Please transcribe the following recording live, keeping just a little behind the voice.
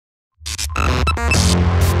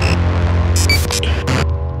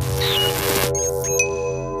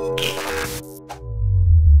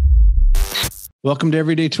Welcome to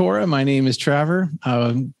Everyday Torah. My name is Trevor.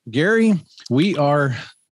 Gary, we are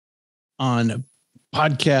on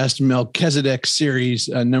podcast Melchizedek series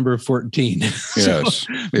number 14. Yes.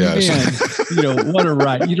 Yes. Man, what a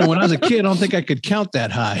ride. When I was a kid, I don't think I could count that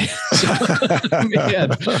high.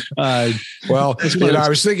 I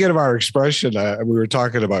was thinking of our expression. We were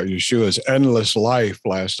talking about Yeshua's endless life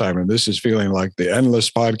last time, and this is feeling like the endless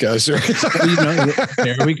podcast series.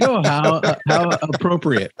 There we go. How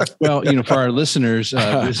appropriate. Well, for our listeners,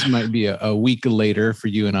 this might be a week later. For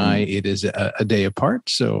you and I, it is a day apart.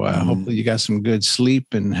 So hopefully you got some good sleep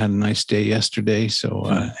and had a nice day yesterday.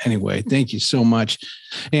 So anyway, thank you so much.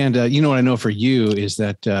 And what I know for you is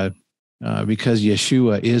that because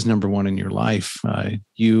Yeshua is number one in your life,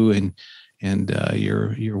 you and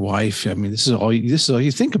your wife. I mean, this is all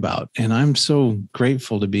you think about, and I'm so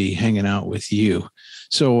grateful to be hanging out with you.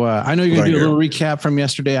 So I know you're going to do a little recap from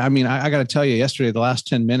yesterday. I mean, I got to tell you, yesterday, the last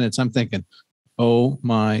 10 minutes, I'm thinking, oh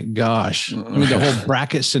my gosh! I mean, the whole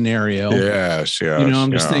bracket scenario. Yes.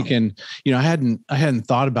 I'm just thinking. I hadn't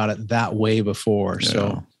thought about it that way before. Yeah.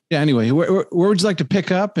 So Anyway, where would you like to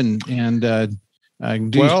pick up and do?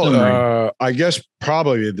 I guess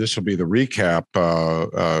probably this will be the recap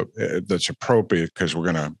that's appropriate because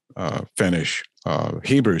we're going to finish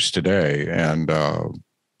Hebrews today,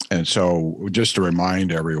 and so just to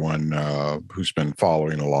remind everyone who's been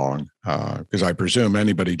following along, because I presume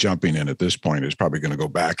anybody jumping in at this point is probably going to go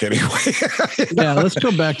back anyway. Yeah, let's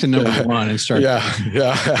go back to number one and start. Yeah.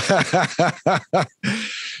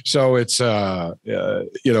 So it's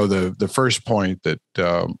the first point that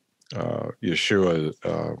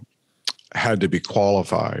Yeshua had to be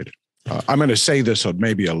qualified. I'm going to say this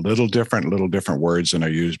maybe a little different words than I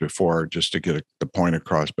used before, just to get the point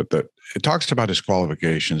across. But that it talks about his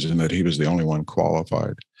qualifications and that he was the only one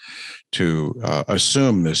qualified to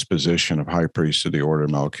assume this position of high priest of the order of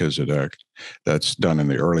Melchizedek. That's done in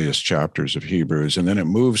the earliest chapters of Hebrews, and then it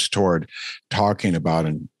moves toward talking about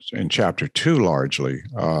in chapter 2 largely.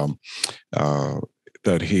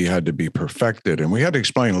 That he had to be perfected. And we had to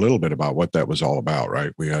explain a little bit about what that was all about,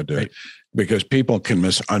 right? We had to, because people can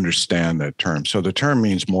misunderstand that term. So the term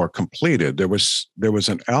means more completed. There was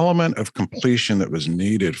an element of completion that was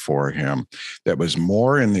needed for him that was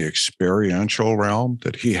more in the experiential realm,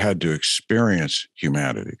 that he had to experience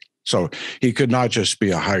humanity. So he could not just be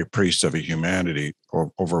a high priest of a humanity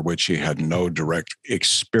over which he had no direct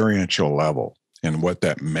experiential level and what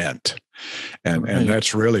that meant. And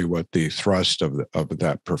that's really what the thrust of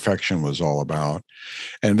that perfection was all about.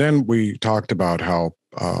 And then we talked about how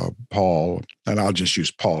Paul, and I'll just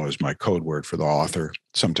use Paul as my code word for the author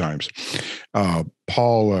sometimes,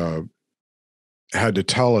 Paul had to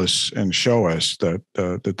tell us and show us that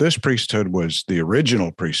this priesthood was the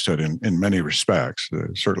original priesthood in many respects,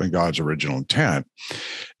 certainly God's original intent,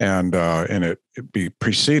 and it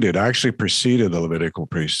preceded the Levitical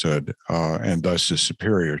priesthood, and thus is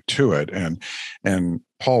superior to it. And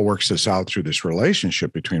Paul works this out through this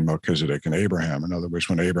relationship between Melchizedek and Abraham. In other words,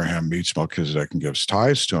 when Abraham meets Melchizedek and gives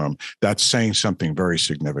tithes to him, that's saying something very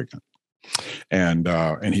significant. And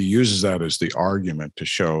he uses that as the argument to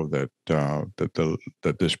show that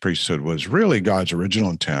this priesthood was really God's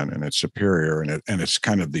original intent, and it's superior, and it's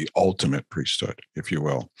kind of the ultimate priesthood, if you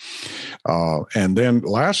will. And then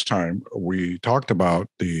last time we talked about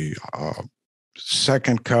the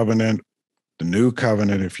second covenant, the new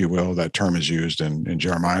covenant, if you will. That term is used in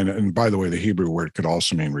Jeremiah. And by the way, the Hebrew word could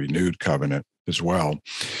also mean renewed covenant as well.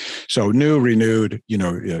 So new, renewed,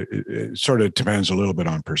 it sort of depends a little bit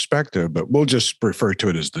on perspective, but we'll just refer to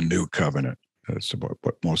it as the new covenant. That's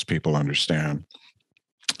what most people understand.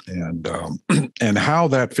 And how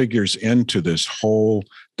that figures into this whole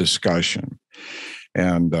discussion.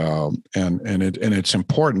 And it's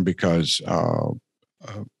important because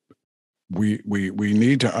we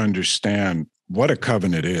need to understand what a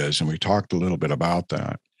covenant is, and we talked a little bit about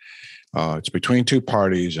that. It's between two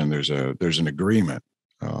parties, and there's an agreement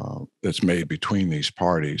that's made between these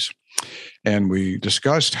parties. And we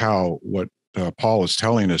discussed how what Paul is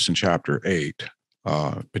telling us in chapter 8,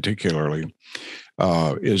 particularly,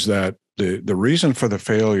 is that the reason for the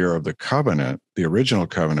failure of the covenant, the original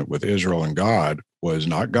covenant with Israel and God, was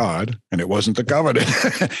not God, and it wasn't the covenant.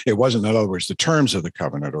 It wasn't, in other words, the terms of the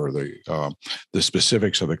covenant or the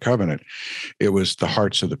specifics of the covenant. It was the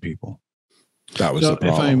hearts of the people. That was the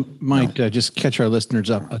problem. If I might just catch our listeners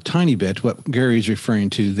up a tiny bit, what Gary's referring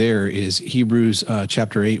to there is Hebrews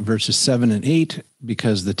chapter 8, verses 7 and 8,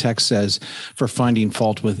 because the text says, for finding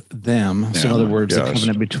fault with them. Yeah, so in other words, the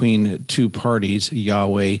covenant between two parties,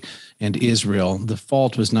 Yahweh and Israel, the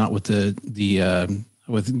fault was not with the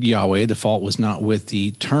with Yahweh. The fault was not with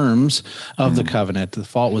the terms of the covenant. The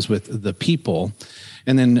fault was with the people.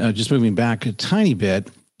 And then just moving back a tiny bit,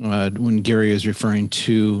 when Gary is referring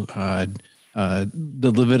to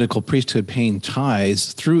the Levitical priesthood paying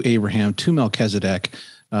tithes through Abraham to Melchizedek,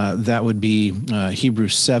 that would be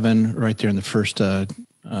Hebrews 7, right there in the first 5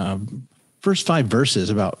 verses,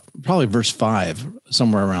 about probably verse 5,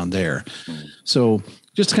 somewhere around there. So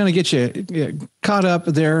just to kind of get you caught up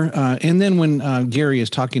there. And then when Gary is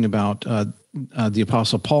talking about the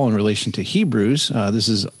Apostle Paul in relation to Hebrews, this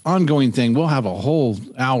is an ongoing thing. We'll have a whole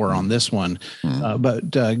hour on this one.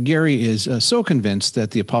 But Gary is so convinced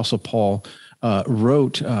that the Apostle Paul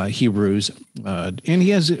wrote Hebrews, and he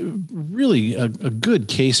has really a good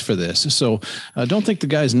case for this. So don't think the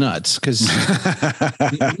guy's nuts, because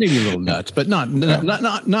maybe a little nuts, but not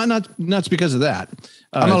nuts because of that.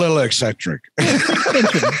 I'm a little eccentric.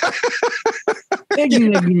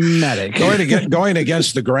 Enigmatic. Going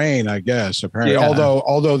against the grain, I guess, apparently. Yeah.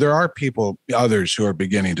 Although there are others who are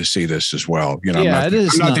beginning to see this as well. I'm not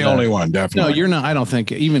the only one, definitely. No, you're not. I don't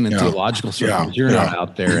think, even in theological circles, you're not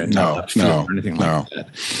out there and or anything like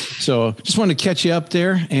that. So just wanted to catch you up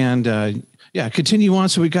there and continue on.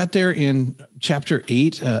 So we got there in chapter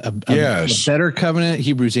 8, a better covenant,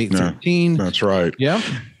 Hebrews 8:13. That's right. Yeah.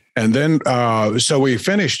 And then, so we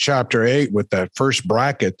finished chapter 8 with that first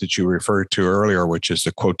bracket that you referred to earlier, which is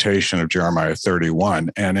the quotation of Jeremiah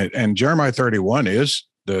 31. And Jeremiah 31 is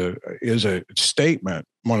a statement,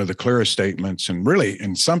 one of the clearest statements, and really,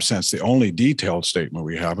 in some sense, the only detailed statement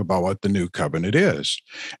we have about what the new covenant is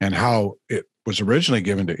and how it was originally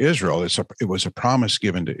given to Israel. It was a promise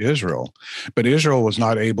given to Israel, but Israel was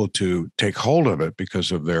not able to take hold of it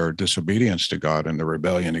because of their disobedience to God and the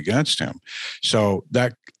rebellion against him. So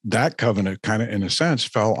that covenant kind of, in a sense,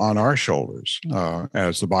 fell on our shoulders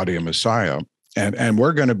as the body of Messiah. And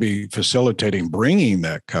we're going to be facilitating bringing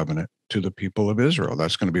that covenant to the people of Israel.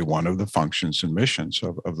 That's going to be one of the functions and missions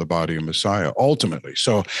of the body of Messiah, ultimately.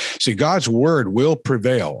 So, see, God's word will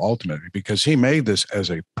prevail ultimately because he made this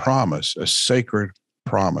as a promise, a sacred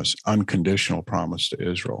promise, unconditional promise to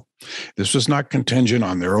Israel. This was not contingent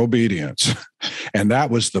on their obedience. And that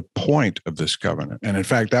was the point of this covenant. And in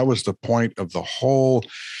fact, that was the point of the whole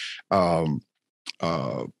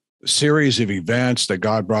series of events that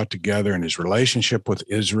God brought together in his relationship with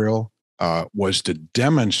Israel. Was to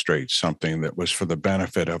demonstrate something that was for the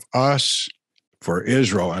benefit of us, for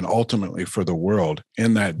Israel, and ultimately for the world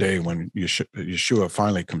in that day when Yeshua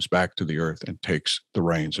finally comes back to the earth and takes the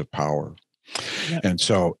reins of power. Yeah. And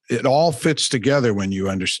so it all fits together when you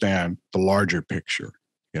understand the larger picture.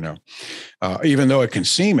 Even though it can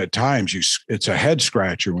seem at times it's a head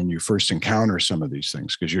scratcher when you first encounter some of these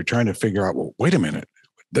things, because you're trying to figure out, well, wait a minute.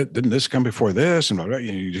 Didn't this come before this? And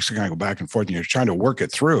you just kind of go back and forth and you're trying to work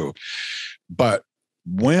it through. But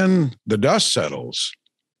when the dust settles,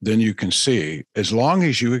 then you can see, as long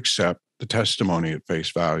as you accept the testimony at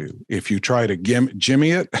face value, if you try to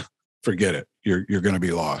jimmy it, forget it. You're going to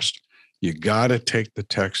be lost. You got to take the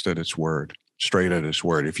text at its word, straight at its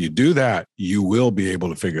word. If you do that, you will be able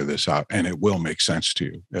to figure this out, and it will make sense to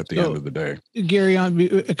you at the end of the day. Gary,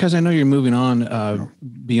 because I know you're moving on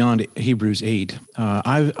beyond Hebrews 8,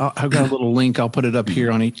 I've got a little link. I'll put it up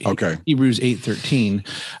here on Hebrews 8:13.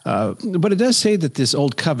 But it does say that this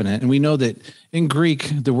old covenant, and we know that in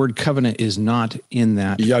Greek, the word covenant is not in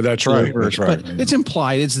that. Yeah, that's right. Verse, that's right. But it's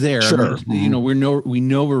implied. It's there. Sure. We know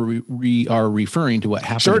we are referring to what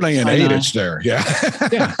happened. Certainly in 8, it's there. Yeah.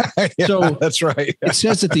 Yeah. Yeah, so that's right. It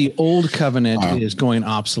says that the old covenant is going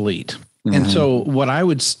obsolete. And so what I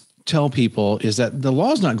would tell people is that the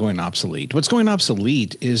law is not going obsolete. What's going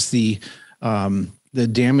obsolete is the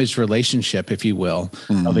damaged relationship, if you will,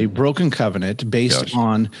 of a broken covenant based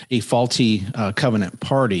on a faulty covenant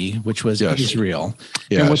party, which was Israel.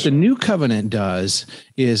 And what the new covenant does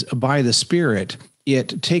is, by the Spirit,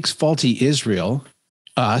 it takes faulty Israel,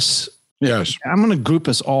 us. Yes. I'm going to group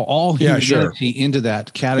us all humanity into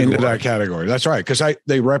that category. That's right. Because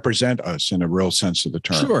they represent us in a real sense of the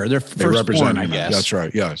term. Sure. They represent, I guess. That's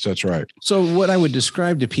right. Yes, that's right. So what I would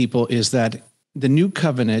describe to people is that the new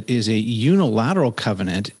covenant is a unilateral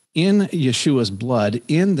covenant in Yeshua's blood,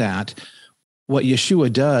 in that what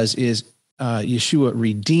Yeshua does is Yeshua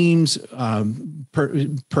redeems,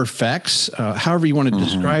 perfects, however you want to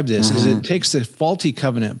describe this, is it takes the faulty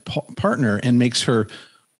covenant partner and makes her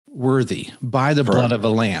worthy by the blood of a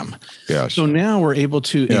lamb. Yes. So now we're able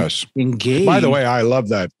to engage. By the way, I love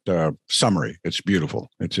that summary. It's beautiful.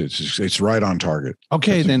 It's right on target.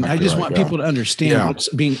 Okay, that's then exactly I just want people to understand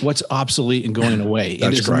what's obsolete and going away.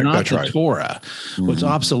 That's it is correct. not that's the right. Torah. What's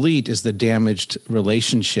obsolete is the damaged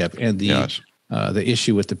relationship and the the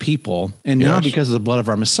issue with the people. And now because of the blood of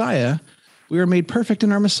our Messiah, we are made perfect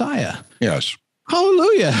in our Messiah. Yes.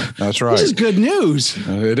 Hallelujah. That's right. This is good news.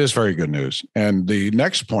 It is very good news. And the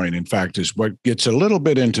next point, in fact, is what gets a little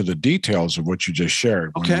bit into the details of what you just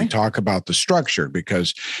shared when we talk about the structure,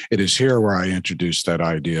 because it is here where I introduced that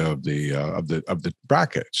idea of the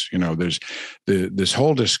brackets. You know, there's this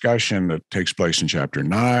whole discussion that takes place in chapter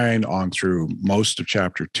 9 on through most of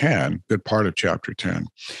chapter 10, good part of chapter 10,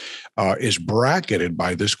 is bracketed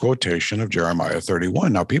by this quotation of Jeremiah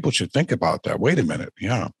 31. Now, people should think about that. Wait a minute.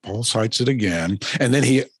 Yeah, Paul cites it again. And then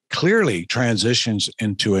he clearly transitions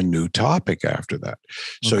into a new topic after that.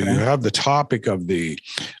 So you have the topic of the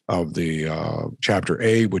chapter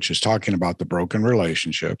 8, which is talking about the broken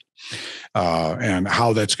relationship and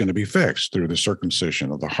how that's going to be fixed through the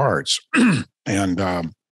circumcision of the hearts.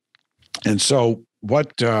 And so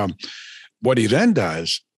what he then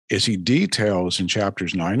does is he details in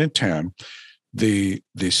chapters 9 and 10 the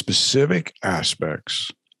specific aspects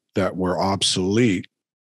that were obsolete,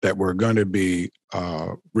 that were going to be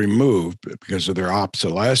removed because of their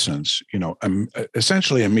obsolescence, you know,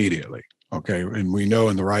 essentially immediately. Okay. And we know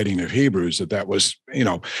in the writing of Hebrews that was, you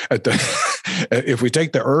know, if we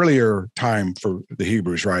take the earlier time for the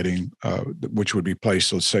Hebrews writing, which would be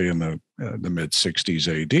placed, let's say, in the mid 60s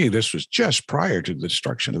AD, this was just prior to the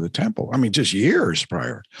destruction of the temple. I mean, just years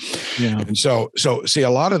prior. Yeah. And so see, a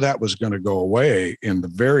lot of that was going to go away in the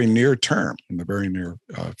very near term, in the very near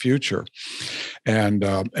future. And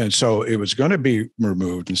so it was going to be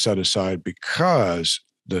removed and set aside because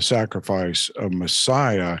the sacrifice of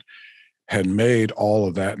Messiah had made all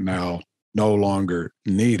of that now no longer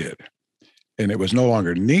needed. And it was no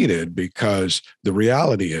longer needed because the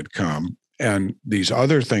reality had come, and these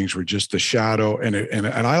other things were just the shadow. And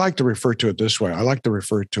I like to refer to it this way. I like to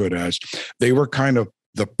refer to it as they were kind of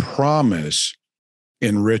the promise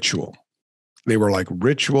in ritual. They were like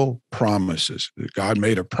ritual promises. God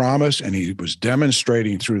made a promise, and he was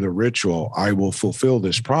demonstrating through the ritual, I will fulfill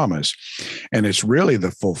this promise. And it's really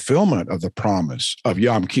the fulfillment of the promise of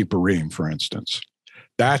Yom Kippurim, for instance.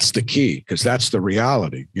 That's the key, because that's the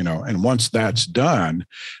reality, you know. And once that's done,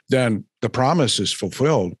 then the promise is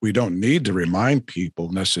fulfilled. We don't need to remind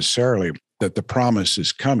people necessarily that the promise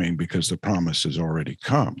is coming, because the promise has already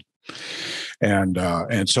come.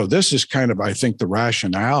 And so this is kind of, I think, the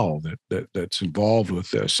rationale that's involved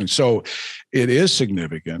with this. And so it is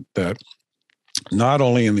significant that not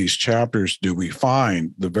only in these chapters do we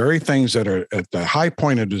find the very things that are at the high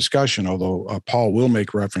point of discussion, although Paul will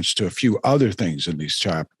make reference to a few other things in these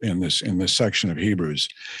in this section of Hebrews.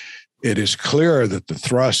 It is clear that the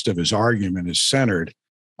thrust of his argument is centered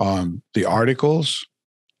on the articles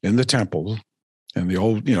in the temple and the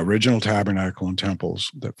old, you know, original tabernacle and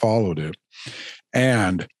temples that followed it,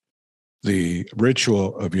 and the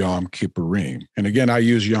ritual of Yom Kippurim. And again, I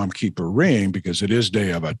use Yom Kippurim because it is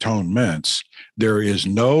Day of Atonements. There is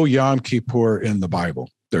no Yom Kippur in the Bible.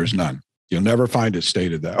 There's none. You'll never find it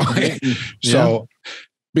stated that way. Yeah. So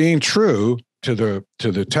being true to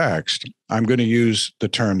the text, I'm going to use the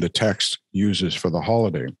term the text uses for the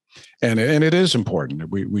holiday. And it is important.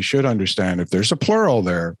 We should understand if there's a plural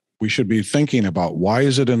there, we should be thinking about why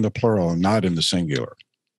is it in the plural and not in the singular.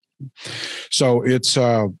 So this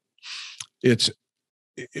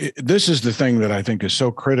is the thing that I think is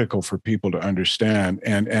so critical for people to understand,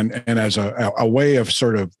 and as a way of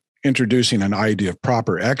sort of introducing an idea of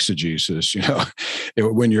proper exegesis, you know,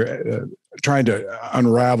 when you're trying to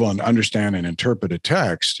unravel and understand and interpret a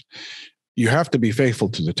text, you have to be faithful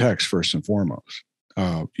to the text first and foremost.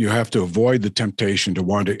 You have to avoid the temptation to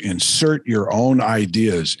want to insert your own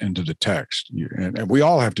ideas into the text. And we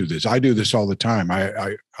all have to do this. I do this all the time.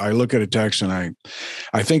 I look at a text and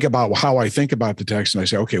I think about how I think about the text, and I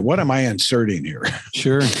say, okay, what am I inserting here?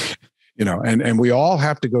 Sure. You know, and we all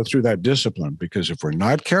have to go through that discipline, because if we're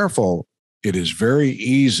not careful, it is very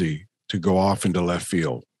easy to go off into left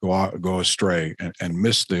field, go astray and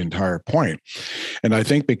miss the entire point. And I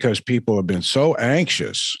think because people have been so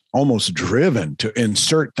anxious, almost driven to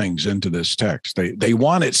insert things into this text, they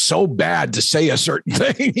want it so bad to say a certain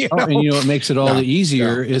thing. You know? And you know what makes it all the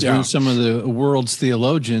easier is when some of the world's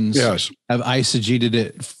theologians have eisegeted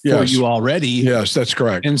it for you already. Yes, that's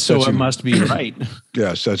correct. And so it must be right.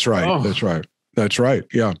 Yes, that's right. Oh. That's right. That's right.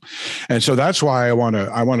 Yeah. And so that's why I want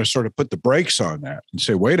to sort of put the brakes on that and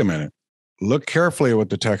say, wait a minute. Look carefully at what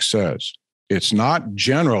the text says. It's not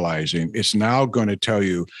generalizing. It's now going to tell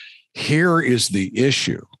you, here is the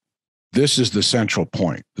issue. This is the central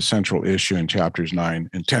point, the central issue in chapters 9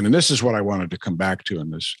 and 10. And this is what I wanted to come back to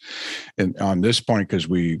on this point, because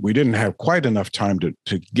we didn't have quite enough time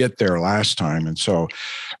to get there last time. And so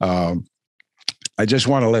I just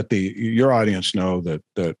want to let your audience know that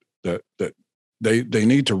they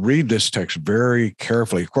need to read this text very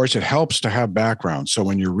carefully. Of course, it helps to have background. So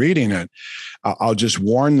when you're reading it, I'll just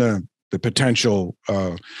warn the potential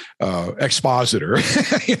expositor,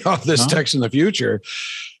 of this text in the future.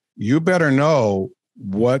 You better know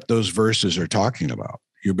what those verses are talking about.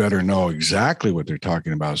 You better know exactly what they're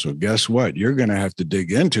talking about. So guess what? You're going to have to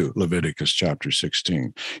dig into Leviticus chapter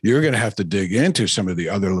 16. You're going to have to dig into some of the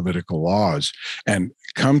other Levitical laws and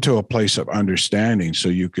come to a place of understanding so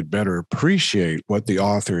you could better appreciate what the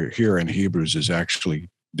author here in Hebrews is actually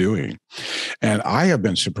doing. And I have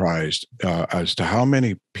been surprised as to how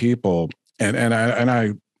many people, and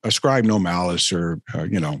I ascribe no malice or,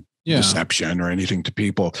 deception or anything to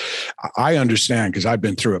people. I understand because I've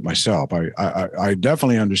been through it myself. I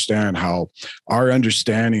definitely understand how our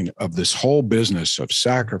understanding of this whole business of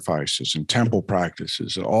sacrifices and temple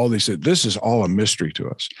practices and all these, this is all a mystery to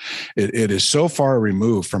us. It is so far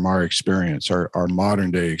removed from our experience, our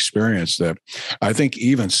modern day experience, that I think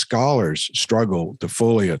even scholars struggle to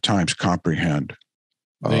fully at times comprehend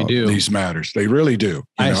they do these matters. They really do.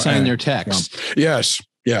 I sign their text. Yes.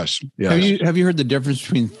 Have you heard the difference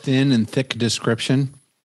between thin and thick description?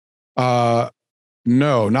 No,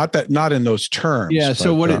 not in those terms. Yeah.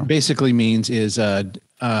 So what it basically means is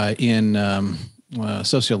in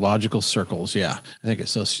sociological circles. Yeah, I think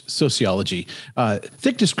it's sociology.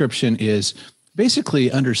 Thick description is basically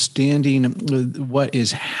understanding what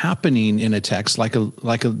is happening in a text, like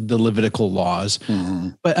the Levitical laws,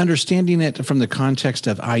 but understanding it from the context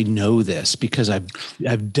of I know this because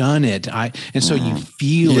I've done it. So you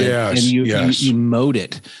feel it and you emote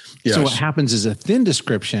it. Yes. So what happens is a thin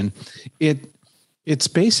description. It's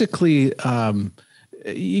basically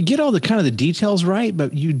you get all the kind of the details right,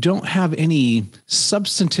 but you don't have any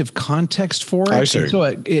substantive context for it. I see. So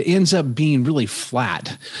it ends up being really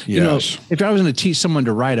flat. Yes. If I was going to teach someone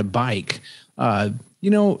to ride a bike, you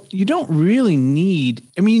don't really need,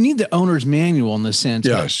 you need the owner's manual in the sense.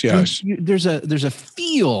 Yes. There's a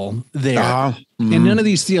feel there. And none of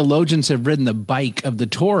these theologians have ridden the bike of the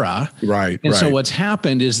Torah. Right. And so what's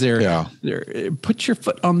happened is they're put your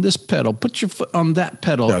foot on this pedal, put your foot on that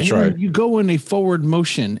pedal. That's and right. You go in a forward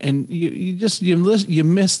motion and you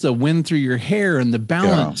miss the wind through your hair and the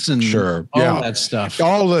balance and all that stuff.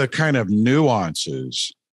 All the kind of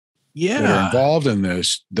nuances that are involved in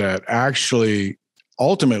this that actually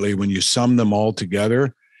ultimately, when you sum them all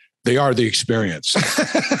together, they are the experience.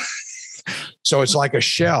 So it's like a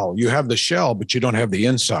shell. You have the shell, but you don't have the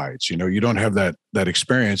insides. You don't have that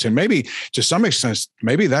experience. And maybe to some extent,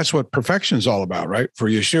 maybe that's what perfection is all about, right? For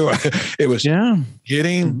Yeshua, it was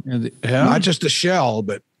getting not just the shell,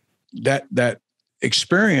 but that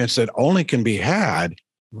experience that only can be had.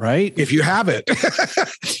 Right. If you have it,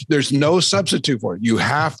 there's no substitute for it. You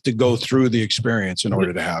have to go through the experience in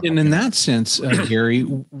order to have it. And in that sense, Gary,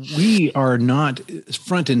 we are not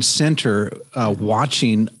front and center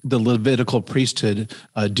watching the Levitical priesthood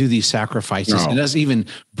do these sacrifices and us even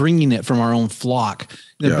bringing it from our own flock.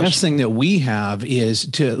 The best thing that we have is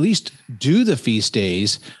to at least do the feast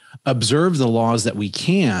days, observe the laws that we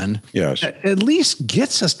can. Yes. At least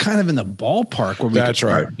gets us kind of in the ballpark where we can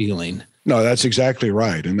start feeling. No, that's exactly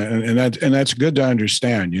right. And that's good to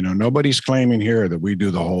understand. Nobody's claiming here that we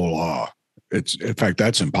do the whole law. In fact,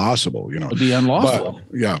 that's impossible, It'd be unlawful.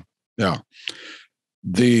 But, yeah.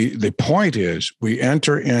 The point is we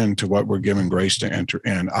enter into what we're given grace to enter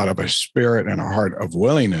in out of a spirit and a heart of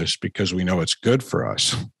willingness because we know it's good for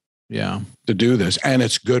us. Yeah. To do this. And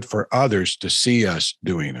it's good for others to see us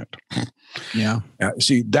doing it. Yeah.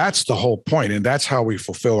 See, that's the whole point. And that's how we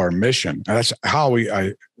fulfill our mission. That's how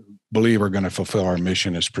I believe we're going to fulfill our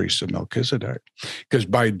mission as priests of Melchizedek. Because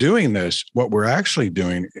by doing this, what we're actually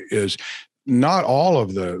doing is not all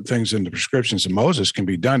of the things in the prescriptions of Moses can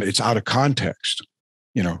be done. It's out of context,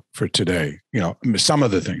 for today. Some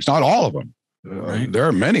of the things, not all of them. Right. There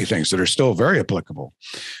are many things that are still very applicable,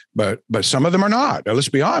 but some of them are not. Now, let's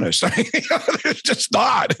be honest. They're just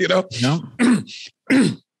not, No.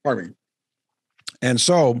 Pardon me. And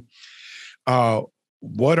so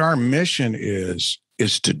what our mission is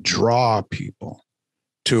to draw people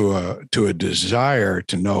to a desire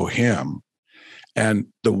to know him. And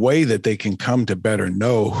the way that they can come to better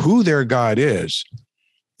know who their God is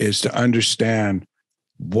to understand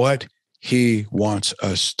what he wants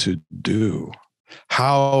us to do,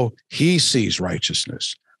 how he sees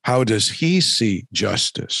righteousness. How does he see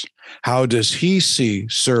justice? How does he see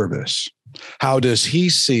service? How does he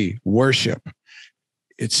see worship?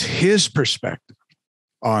 It's his perspective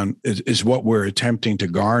on is what we're attempting to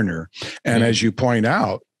garner. And as you point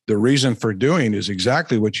out, the reason for doing is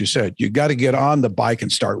exactly what you said. You got to get on the bike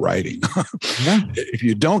and start riding. Yeah. If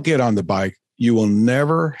you don't get on the bike, you will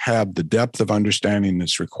never have the depth of understanding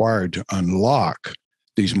that's required to unlock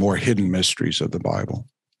these more hidden mysteries of the Bible,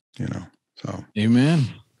 so.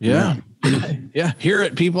 Amen. Yeah. Yeah. Hear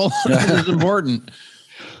it, people. This is important.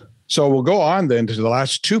 So we'll go on then to the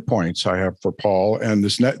last 2 points I have for Paul, and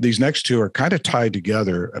these next two are kind of tied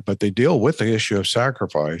together, but they deal with the issue of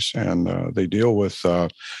sacrifice, and they deal with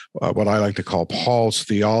what I like to call Paul's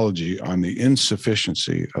theology on the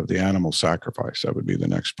insufficiency of the animal sacrifice. That would be the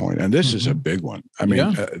next point, and this is a big one. I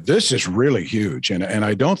mean, this is really huge, and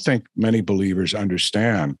I don't think many believers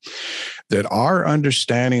understand that our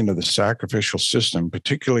understanding of the sacrificial system,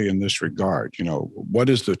 particularly in this regard, what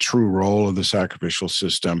is the true role of the sacrificial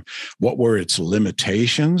system? What were its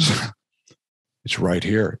limitations? It's right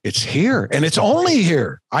here. It's here. And it's only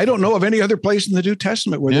here. I don't know of any other place in the New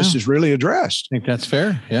Testament where this is really addressed. I think that's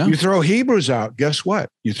fair. Yeah. You throw Hebrews out. Guess what?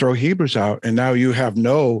 You throw Hebrews out, and now you have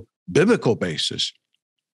no biblical basis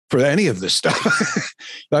for any of this stuff.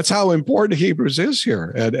 That's how important Hebrews is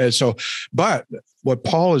here. And so, but what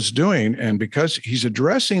Paul is doing, and because he's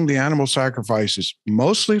addressing the animal sacrifices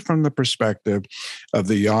mostly from the perspective of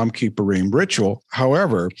the Yom Kippurim ritual.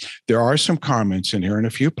 However, there are some comments in here in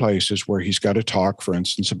a few places where he's got to talk, for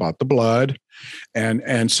instance, about the blood,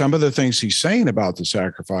 and some of the things he's saying about the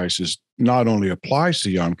sacrifices not only applies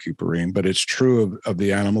to Yom Kippurim, but it's true of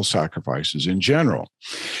the animal sacrifices in general.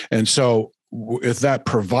 And so, with that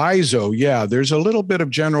proviso, there's a little bit of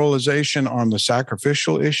generalization on the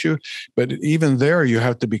sacrificial issue, but even there, you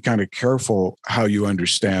have to be kind of careful how you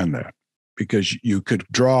understand that, because you could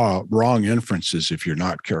draw wrong inferences if you're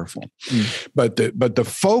not careful. But the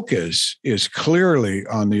focus is clearly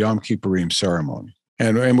on the Yom Kippurim ceremony.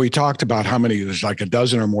 And we talked about how many, there's like a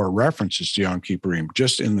dozen or more references to Yom Kippurim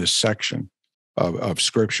just in this section of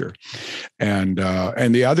Scripture. And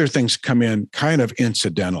the other things come in kind of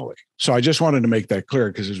incidentally. So I just wanted to make that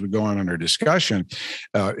clear, because as we go on in our discussion,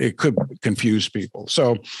 it could confuse people.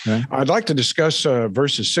 So I'd like to discuss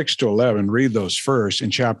verses 6 to 11, read those first in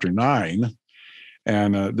chapter 9.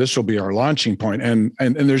 And this will be our launching point. And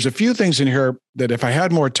there's a few things in here that if I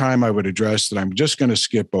had more time, I would address that I'm just going to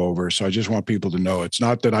skip over. So I just want people to know it's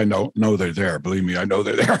not that I know they're there. Believe me, I know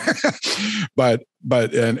they're there. but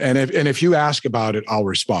if you ask about it, I'll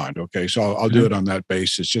respond. Okay, so I'll do it on that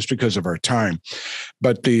basis, just because of our time.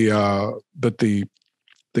 But the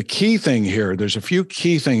key thing here, there's a few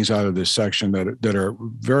key things out of this section that are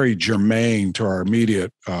very germane to our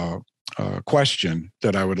immediate question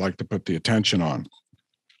that I would like to put the attention on.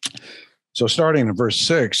 So starting in verse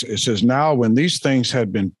 6, it says, "Now when these things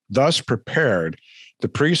had been thus prepared, the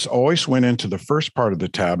priests always went into the first part of the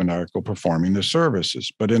tabernacle performing the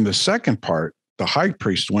services. But in the second part, the high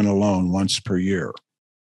priest went alone once per year."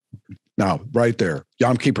 Now, right there,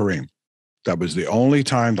 Yom Kippurim, that was the only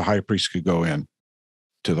time the high priest could go in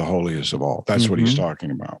to the holiest of all. That's what he's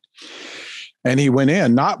talking about. "And he went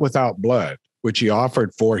in not without blood, which he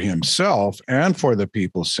offered for himself and for the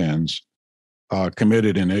people's sins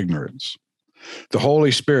committed in ignorance. The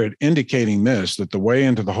Holy Spirit indicating this, that the way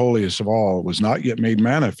into the holiest of all was not yet made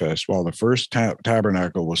manifest while the first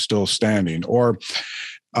tabernacle was still standing." Or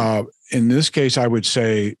in this case, I would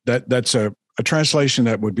say that that's a translation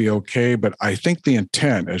that would be okay, but I think the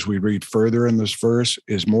intent, as we read further in this verse,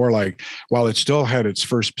 is more like, while it still had its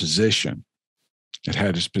first position, it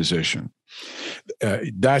had its position.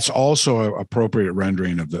 That's also an appropriate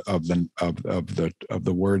rendering of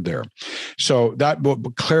the word there. So that will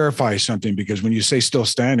clarify something, because when you say still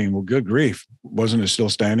standing, well, good grief, wasn't it still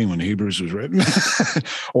standing when Hebrews was written?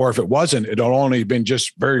 Or if it wasn't, it had only been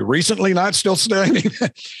just very recently not still standing.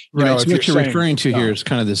 Right. So what you're referring to here is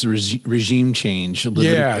kind of this regime change.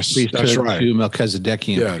 Yes, that's right. To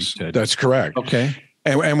Melchizedekian. Yes, that's correct. Okay.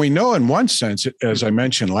 And we know in one sense, as I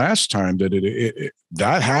mentioned last time, that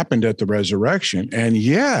that happened at the resurrection, and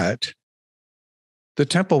yet the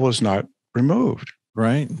temple was not removed.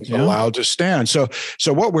 Right. Allowed to stand. So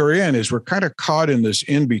what we're in is we're kind of caught in this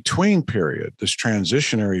in-between period, this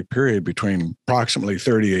transitionary period between approximately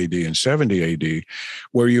 30 AD and 70 AD,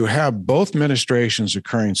 where you have both ministrations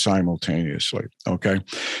occurring simultaneously. Okay.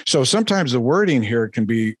 So sometimes the wording here can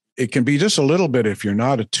be just a little bit, if you're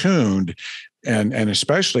not attuned, and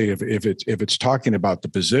especially if it's talking about the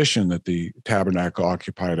position that the tabernacle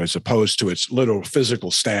occupied, as opposed to its literal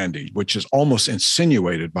physical standing, which is almost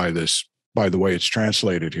insinuated by the way it's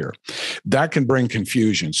translated here, that can bring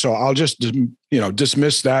confusion. So I'll just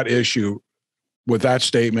dismiss that issue with that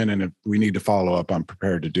statement, and if we need to follow up, I'm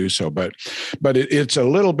prepared to do so. But it's a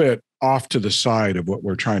little bit off to the side of what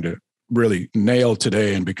we're trying to really nail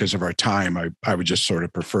today. And because of our time, I would just sort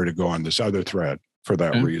of prefer to go on this other thread for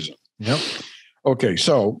that reason. Yep. Okay.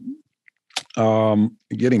 So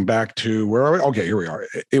getting back to where are we? Okay, here we are.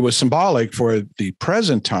 It was symbolic for the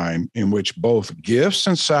present time in which both gifts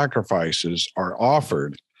and sacrifices are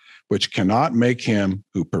offered, which cannot make him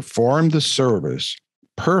who performed the service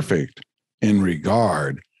perfect in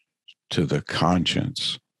regard to the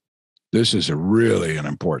conscience. This is really an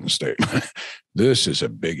important statement. This is a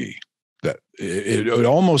biggie. That it would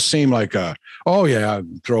almost seem like a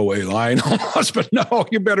throwaway line almost, but no,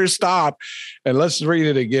 you better stop. And let's read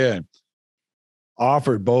it again.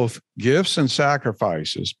 Offered both gifts and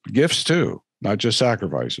sacrifices, gifts too, not just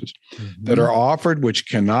sacrifices, that are offered, which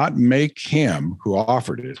cannot make him who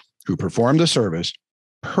offered it, who performed the service,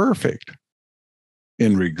 perfect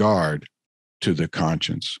in regard to the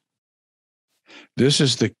conscience. This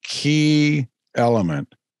is the key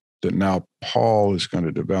element that now Paul is going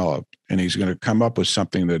to develop, and he's going to come up with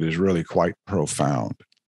something that is really quite profound,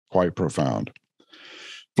 quite profound.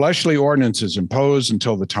 Fleshly ordinances imposed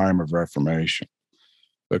until the time of Reformation.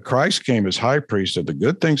 But Christ came as high priest of the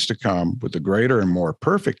good things to come with the greater and more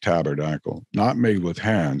perfect tabernacle, not made with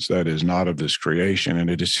hands, that is, not of this creation. And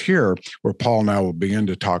it is here where Paul now will begin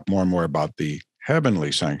to talk more and more about the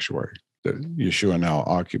heavenly sanctuary that Yeshua now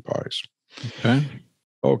occupies.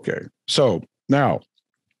 Okay. So now,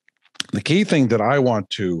 the key thing that I want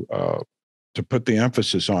to put the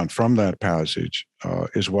emphasis on from that passage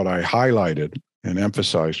is what I highlighted and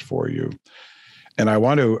emphasized for you. And I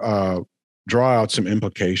want to draw out some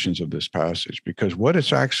implications of this passage, because what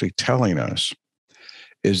it's actually telling us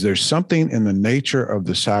is there's something in the nature of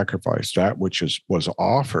the sacrifice, that which was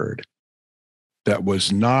offered, that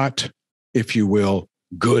was not, if you will,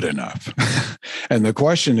 good enough. And the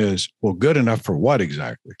question is, well, good enough for what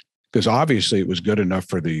exactly? Because obviously it was good enough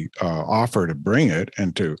for the offer to bring it,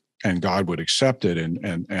 and God would accept it.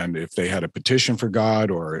 And if they had a petition for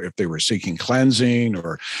God, or if they were seeking cleansing,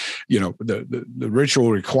 or, the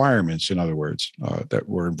ritual requirements, in other words, that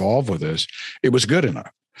were involved with this, it was good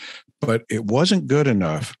enough. But it wasn't good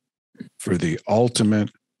enough for the ultimate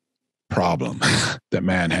problem that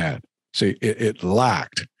man had. See, it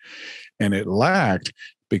lacked. And it lacked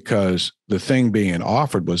because the thing being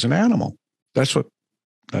offered was an animal. That's what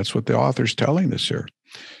the author's telling us here.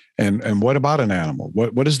 And what about an animal?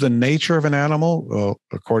 What is the nature of an animal? Well,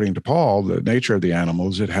 according to Paul, the nature of the animal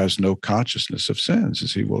is it has no consciousness of sins,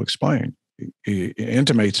 as he will explain. He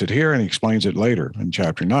intimates it here, and he explains it later in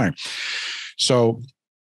chapter 9. So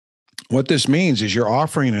what this means is you're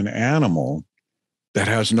offering an animal that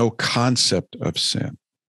has no concept of sin.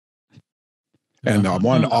 And the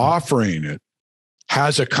one offering it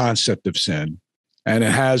has a concept of sin, and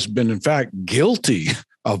it has been, in fact, guilty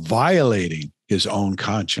of violating his own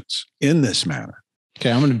conscience in this manner.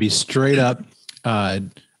 Okay, I'm going to be straight up. I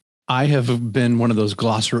have been one of those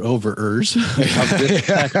glosser overers of this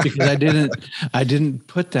text, because I didn't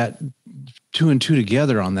put that 2 and 2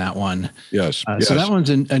 together on that one. Yes. So that one's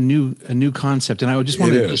a new concept, and I would just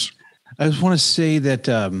want I just want to say that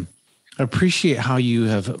I appreciate how you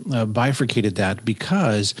have bifurcated that,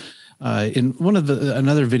 because in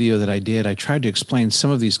another video that I did, I tried to explain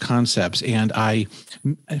some of these concepts, and I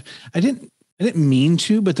didn't mean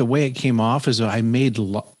to, but the way it came off is I made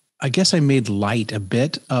light a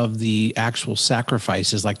bit of the actual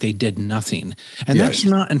sacrifices, like they did nothing. And that's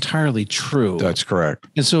not entirely true. That's correct.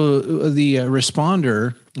 And so the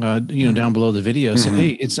responder, down below the video said,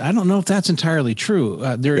 hey, I don't know if that's entirely true.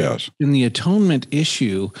 In the atonement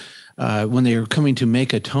issue, when they are coming to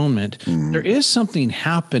make atonement, there is something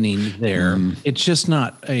happening there. It's just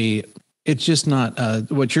not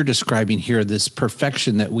what you're describing here, this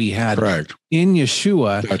perfection that we had in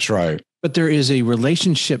Yeshua. That's right. But there is a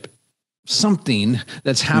relationship, something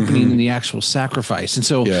that's happening in the actual sacrifice. And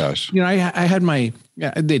so, I had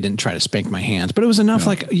they didn't try to spank my hands, but it was enough.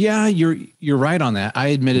 You're right on that. I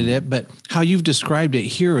admitted it, but how you've described it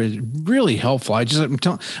here is really helpful. I'm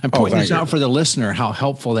pointing this out for the listener, how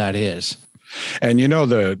helpful that is. And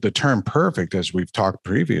the term perfect, as we've talked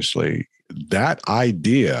previously, that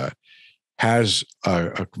idea has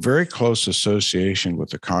a very close association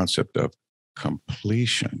with the concept of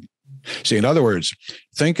completion. See, in other words,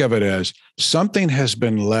 think of it as something has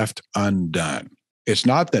been left undone. It's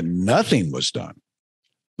not that nothing was done,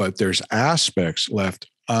 but there's aspects left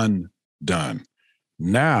undone.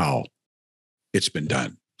 Now it's been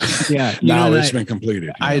done. Yeah, Now it's been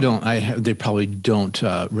completed. They probably don't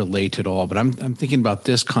relate at all. But I'm thinking about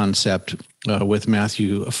this concept with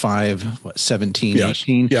Matthew 5, 17, Yes.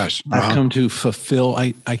 18. Yes. I've come to fulfill.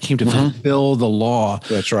 I came to fulfill the law.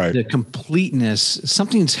 That's right. The completeness.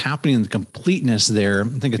 Something's happening in the completeness there.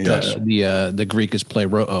 I think the Greek is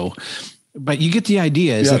pleroo. But you get the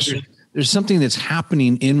idea. Is that there's something that's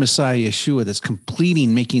happening in Messiah Yeshua that's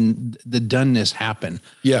completing, making the doneness happen.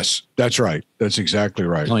 Yes, that's right. That's exactly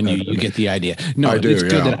right. You get the idea. No, I do, it's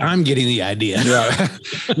good that I'm getting the idea. Yeah,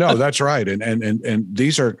 no, that's right. And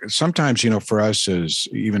these are sometimes, for us as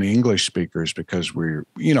even English speakers, because we're,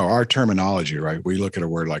 our terminology, right? We look at a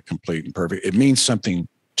word like complete and perfect. It means something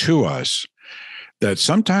to us that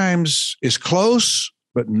sometimes is close,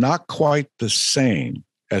 but not quite the same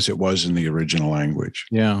as it was in the original language.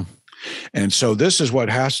 Yeah. And so this is what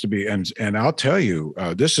has to be, and I'll tell you,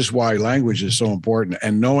 this is why language is so important,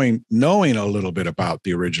 and knowing a little bit about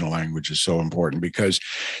the original language is so important, because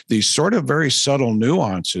these sort of very subtle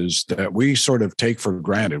nuances that we sort of take for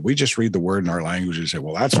granted. We just read the word in our language and say,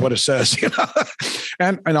 well, that's what it says,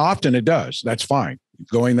 and often it does. That's fine.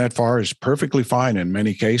 Going that far is perfectly fine in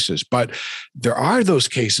many cases, but there are those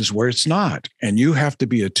cases where it's not, and you have to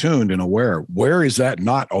be attuned and aware. Where is that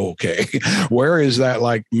not okay? Where is that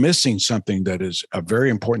like missing something that is a very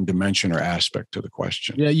important dimension or aspect to the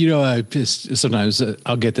question? Yeah, sometimes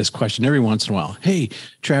I'll get this question every once in a while. Hey,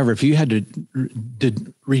 Trevor, if you had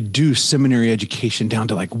to reduce seminary education down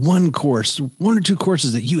to like one or two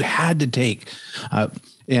courses that you had to take,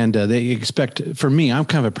 and they expect, for me, I'm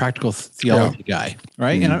kind of a practical theology guy,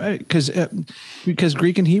 right? Mm-hmm. And because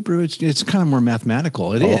Greek and Hebrew, it's kind of more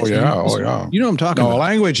mathematical. It is. Oh yeah. You know what I'm talking about.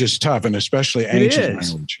 Language is tough, and especially ancient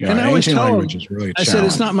language. Yeah, and I always tell language is really challenging. I said,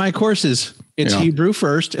 it's not my courses. It's Hebrew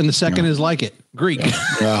first, and the second is like it, Greek.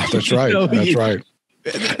 Yeah, that's right. That's right.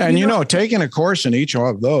 And taking a course in each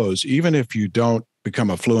of those, even if you don't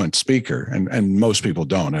become a fluent speaker, and most people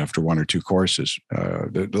don't after one or two courses,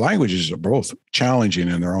 the languages are both challenging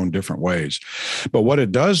in their own different ways. But what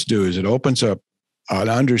it does do is it opens up an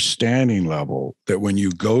understanding level that when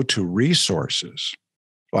you go to resources,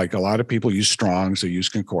 like a lot of people use Strong's, they use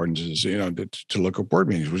concordances, to look up word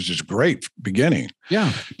meanings, which is great beginning.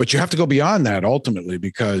 Yeah. But you have to go beyond that ultimately,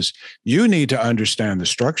 because you need to understand the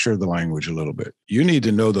structure of the language a little bit. You need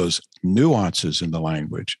to know those nuances in the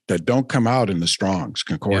language that don't come out in the Strong's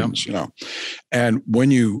concordance, And when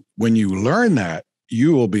you learn that,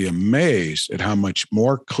 you will be amazed at how much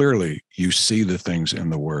more clearly you see the things in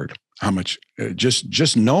the word. How much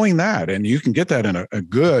just knowing that, and you can get that in a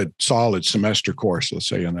good solid semester course, let's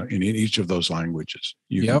say in each of those languages,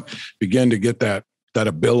 you can begin to get that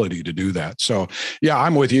ability to do that. So yeah,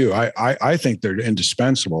 I'm with you. I think they're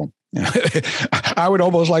indispensable. I would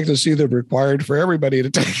almost like to see them required for everybody to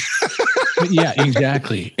take. Yeah,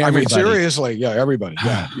 exactly. Everybody. I mean, seriously, yeah, everybody.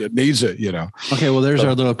 Yeah, it needs it. Okay, well, there's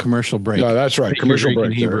our little commercial break. No, that's right. Commercial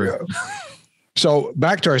break. So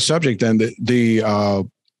back to our subject then.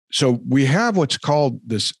 So we have what's called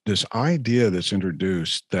this idea that's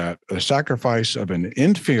introduced that a sacrifice of an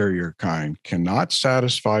inferior kind cannot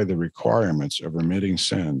satisfy the requirements of remitting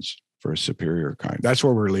sins for a superior kind. That's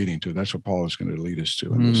where we're leading to. That's what Paul is going to lead us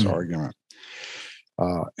to in this argument.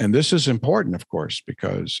 And this is important, of course,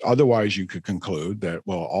 because otherwise you could conclude that,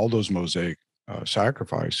 well, all those Mosaic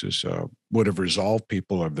sacrifices would have resolved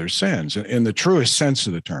people of their sins in the truest sense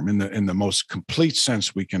of the term, in the most complete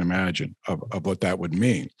sense we can imagine of what that would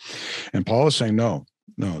mean. And Paul is saying, no,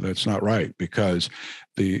 that's not right, because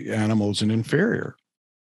the animal is an inferior.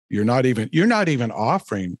 You're not even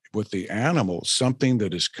offering with the animal something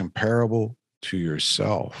that is comparable to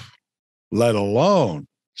yourself, let alone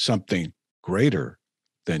something greater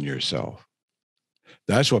than yourself.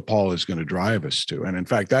 That's what Paul is going to drive us to. And in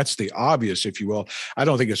fact, that's the obvious, if you will. I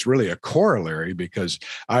don't think it's really a corollary, because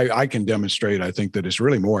I can demonstrate, I think, that it's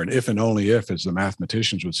really more an if and only if, as the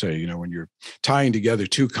mathematicians would say, when you're tying together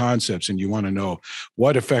two concepts and you want to know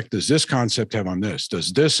what effect does this concept have on this?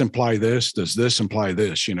 Does this imply this? Does this imply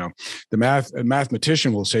this? The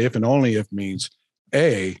mathematician will say if and only if means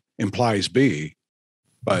A implies B,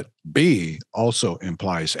 but B also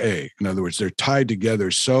implies A. In other words, they're tied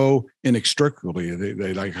together so inextricably.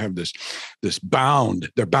 They like have this bound.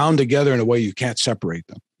 They're bound together in a way you can't separate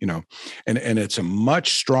them. And it's a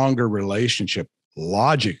much stronger relationship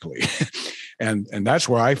logically, and that's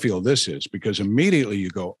where I feel this is, because immediately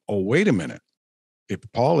you go, oh, wait a minute. If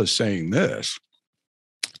Paul is saying this,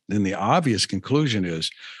 then the obvious conclusion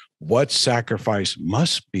is what sacrifice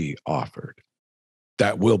must be offered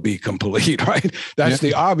that will be complete, right? That's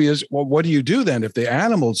the obvious. Well, what do you do then if the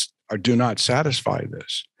animals do not satisfy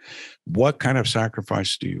this? What kind of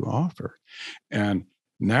sacrifice do you offer? And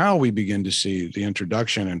Now we begin to see the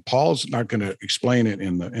introduction, and Paul's not going to explain it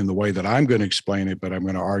in the way that I'm going to explain it, but I'm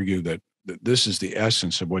going to argue that this is the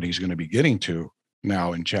essence of what he's going to be getting to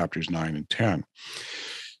now in chapters 9 and 10,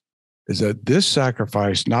 is that this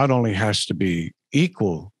sacrifice not only has to be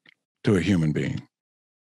equal to a human being,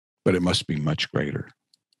 but it must be much greater.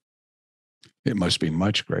 It must be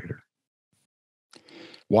much greater.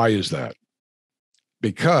 Why is that?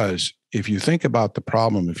 Because if you think about the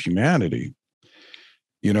problem of humanity,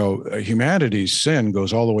 humanity's sin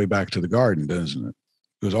goes all the way back to the garden, doesn't it?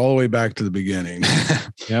 It goes all the way back to the beginning.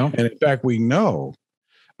 Yeah. And in fact, we know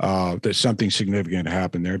that something significant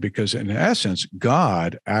happened there because, in essence,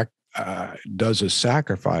 God does a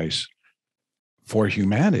sacrifice for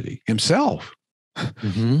humanity himself.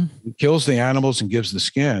 Mm-hmm. He kills the animals and gives the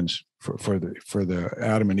skins for the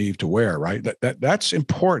Adam and Eve to wear. Right. That's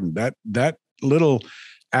important. That little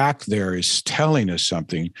act there is telling us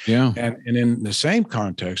something. Yeah. And in the same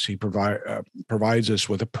context, he provides us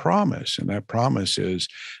with a promise. And that promise is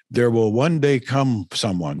there will one day come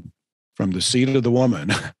someone from the seed of the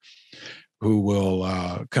woman who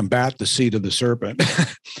will combat the seed of the serpent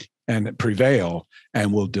and prevail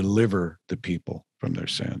and will deliver the people from their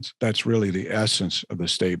sins. That's really the essence of the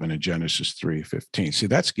statement in Genesis 3:15. See,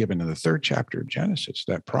 that's given in the 3rd chapter of Genesis,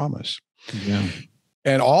 that promise. Yeah.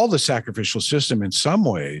 And all the sacrificial system, in some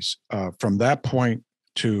ways, from that point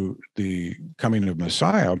to the coming of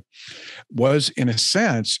Messiah, was, in a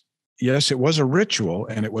sense, yes, it was a ritual,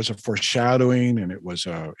 and it was a foreshadowing, and it was,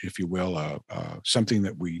 if you will, something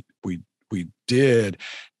that we did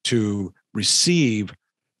to receive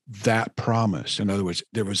that promise. In other words,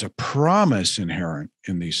 there was a promise inherent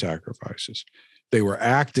in these sacrifices. They were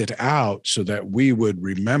acted out so that we would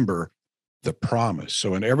remember the promise.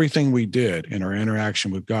 So in everything we did in our interaction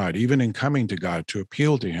with God, even in coming to God to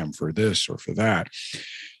appeal to him for this or for that,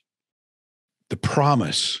 the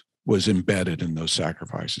promise was embedded in those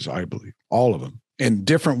sacrifices, I believe, all of them, in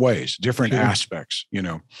different ways, different aspects,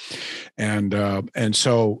 and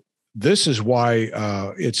so this is why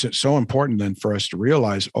it's so important then for us to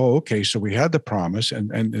realize, okay, so we had the promise,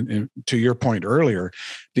 and to your point earlier,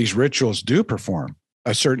 these rituals do perform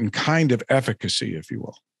a certain kind of efficacy, if you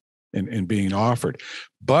will, in being offered,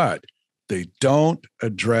 but they don't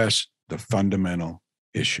address the fundamental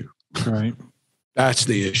issue. Right. That's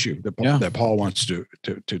the issue that Paul wants to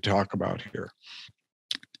talk about here.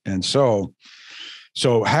 And so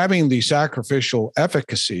having the sacrificial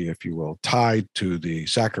efficacy, if you will, tied to the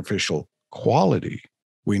sacrificial quality,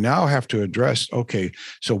 we now have to address, okay,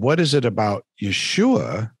 so what is it about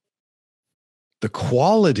Yeshua, the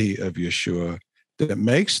quality of Yeshua, that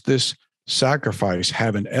makes this sacrifice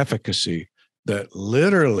have an efficacy that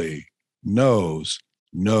literally knows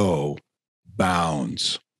no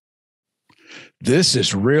bounds? This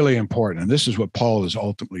is really important, and this is what Paul is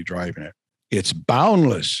ultimately driving at. It's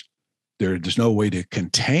boundless. There's no way to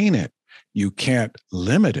contain it. You can't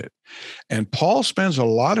limit it. And Paul spends a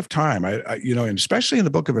lot of time, and especially in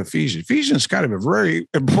the book of Ephesians. Ephesians is kind of a very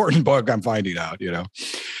important book, I'm finding out,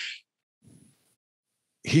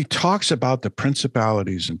 He talks about the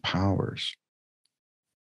principalities and powers.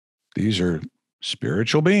 These are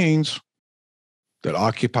spiritual beings that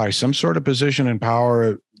occupy some sort of position and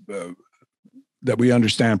power that we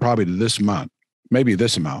understand probably to this amount. Maybe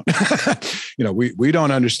this amount, we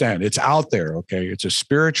don't understand. It's out there, okay? It's a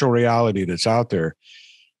spiritual reality that's out there.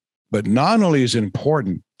 But not only is it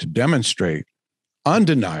important to demonstrate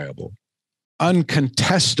undeniable,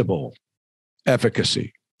 uncontestable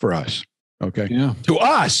efficacy for us, okay? Yeah. To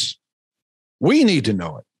us, we need to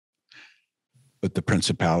know it. But the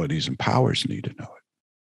principalities and powers need to know it.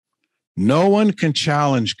 No one can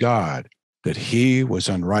challenge God that he was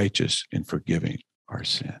unrighteous in forgiving our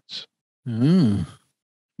sins. Mm.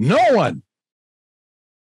 No one,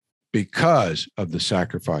 because of the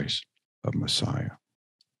sacrifice of Messiah.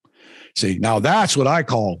 See, now that's what I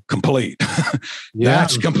call complete.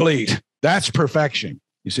 That's complete. That's perfection.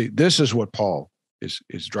 You see, this is what Paul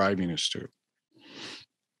is driving us to.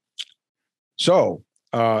 So,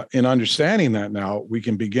 in understanding that now, we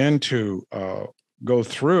can begin to go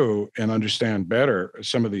through and understand better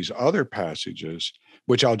some of these other passages,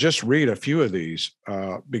 which I'll just read a few of these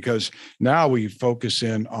because now we focus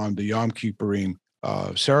in on the Yom Kippurim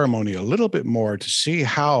ceremony a little bit more to see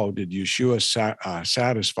how did Yeshua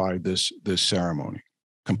satisfy this ceremony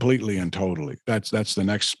completely and totally. That's the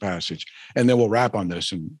next passage, and then we'll wrap on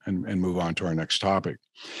this and move on to our next topic.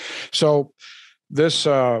 So this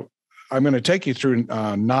I'm going to take you through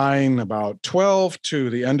 9, about 12 to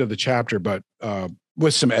the end of the chapter, but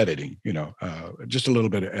with some editing, just a little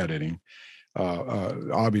bit of editing.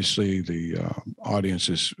 Obviously, the audience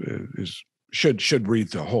is should read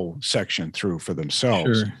the whole section through for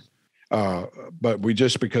themselves. Sure. But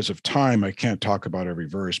because of time, I can't talk about every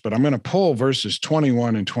verse, but I'm going to pull verses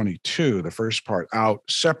 21 and 22, the first part, out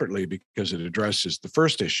separately because it addresses the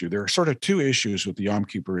first issue. There are sort of two issues with the Yom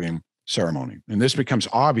Kippurim ceremony, and this becomes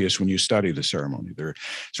obvious when you study the ceremony. There are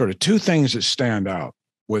sort of two things that stand out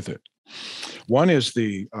with it. One is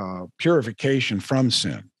the purification from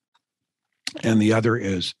sin, and the other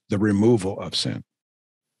is the removal of sin.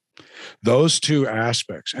 Those two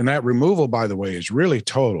aspects, and that removal, by the way, is really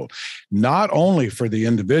total, not only for the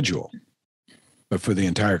individual, but for the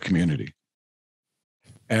entire community.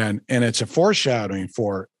 And it's a foreshadowing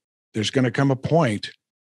for there's going to come a point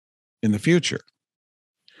in the future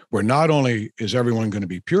where not only is everyone going to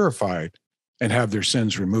be purified and have their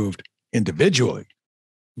sins removed individually,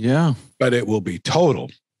 yeah, but it will be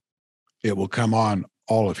total. It will come on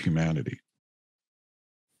all of humanity.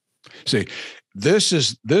 See, this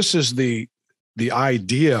is the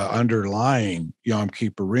idea underlying Yom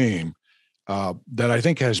Kippurim that I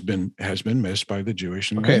think has been missed by the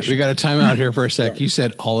Jewish nation. Okay, we got to time out here for a sec. You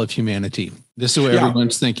said all of humanity. This is what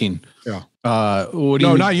everyone's thinking. Yeah. What do you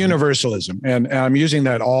mean? Not universalism, and I'm using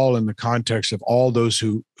that all in the context of all those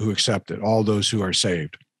who accept it, all those who are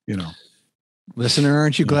saved. Listener,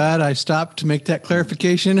 aren't you glad I stopped to make that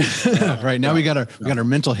clarification? Right now, we got our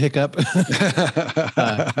mental hiccup,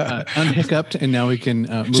 unhiccuped, and now we can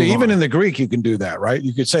move So even on. in the Greek, you can do that, right?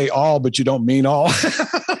 You could say all, but you don't mean all.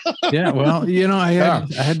 Yeah, well, I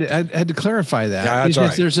had to clarify that. Yeah, that's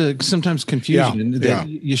right. There's sometimes confusion that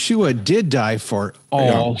Yeshua did die for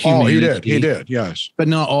all humanity. humanity. He did, yes. But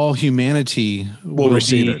not all humanity will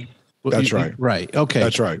receive it. That's right. Right. Okay.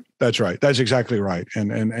 That's right. That's exactly right.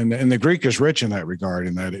 And the Greek is rich in that regard,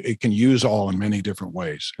 in that it can use all in many different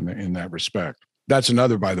ways in that respect. That's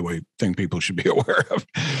another, by the way, thing people should be aware of.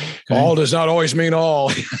 Okay. All does not always mean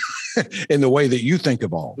all in the way that you think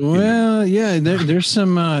of all. Well, yeah, there's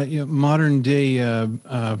some modern day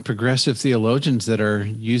progressive theologians that are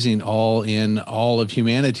using all in all of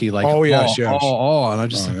humanity, like all, and I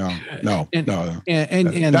just no.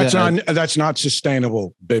 And that's not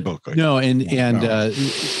sustainable biblically. No,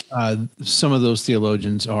 some of those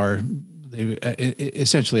theologians they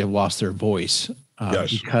essentially have lost their voice.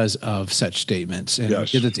 Because of such statements, and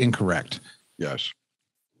because it's incorrect. Yes.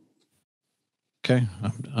 Okay.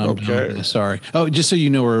 I'm sorry. Oh, just so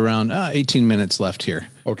you know, we're around 18 minutes left here.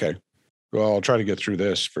 Okay. Well, I'll try to get through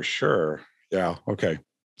this for sure. Yeah. Okay.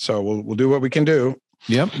 So we'll do what we can do.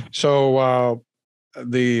 Yep. So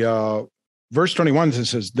the verse 21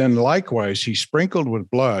 says, "Then likewise he sprinkled with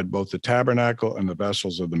blood both the tabernacle and the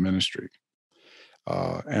vessels of the ministry.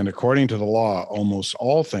 And according to the law, almost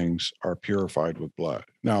all things are purified with blood."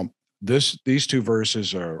 Now, these two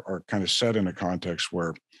verses are kind of set in a context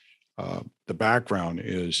where the background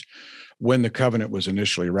is when the covenant was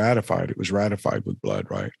initially ratified. It was ratified with blood,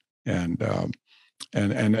 right? And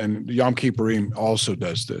Yom Kippurim also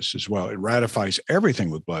does this as well. It ratifies everything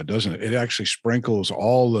with blood, doesn't it? It actually sprinkles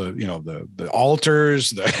all the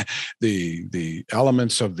altars, the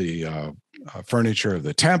elements of the furniture of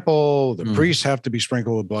the temple. The priests have to be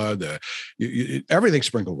sprinkled with blood. Everything's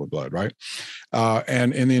sprinkled with blood, right?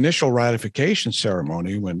 And in the initial ratification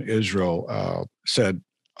ceremony, when Israel said,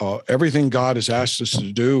 everything God has asked us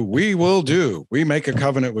to do, we will do. We make a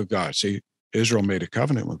covenant with God. See, Israel made a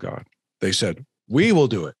covenant with God. They said, we will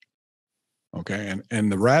do it. Okay.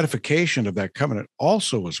 And the ratification of that covenant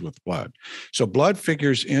also was with blood. So blood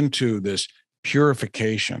figures into this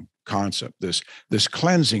purification concept, this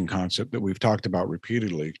cleansing concept that we've talked about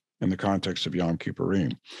repeatedly in the context of Yom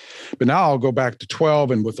Kippurim. But now I'll go back to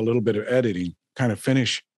 12 and with a little bit of editing, kind of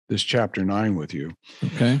finish this chapter 9 with you.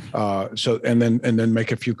 Okay. So and then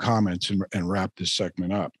make a few comments and wrap this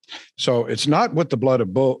segment up. So it's not with the blood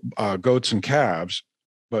of goats and calves,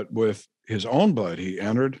 but with his own blood he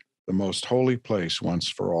entered the most holy place once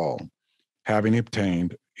for all, having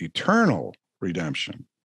obtained eternal redemption.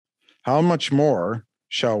 How much more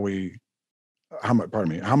shall the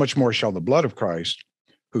blood of Christ,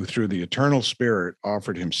 who through the eternal Spirit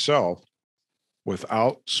offered himself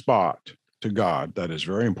without spot to God, that is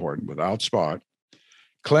very important, without spot,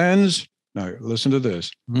 cleanse, now listen to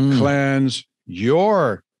this, cleanse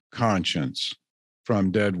your conscience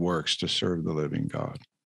from dead works to serve the living God.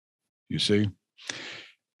 You see,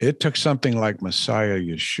 it took something like Messiah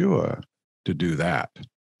Yeshua to do that.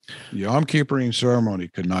 Yom Kippurim ceremony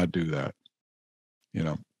could not do that.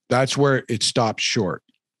 That's where it stopped short.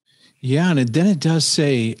 Yeah, and then it does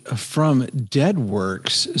say from dead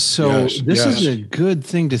works. So this is a good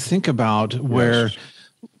thing to think about, where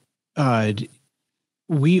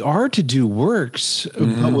we are to do works,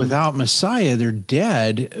 but without Messiah, they're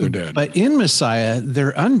dead. They're dead. But in Messiah,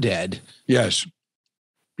 they're undead. Yes.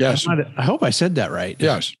 Yes. I hope I said that right.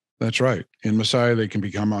 Yes, that's right. In Messiah, they can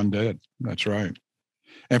become undead. That's right.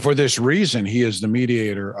 And for this reason, he is the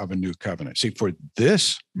mediator of a new covenant. See, for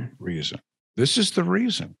this reason, this is the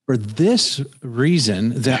reason. For this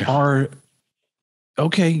reason that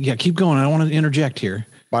keep going. I want to interject here.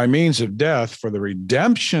 By means of death, for the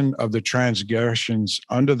redemption of the transgressions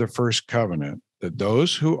under the first covenant, that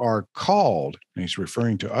those who are called, and he's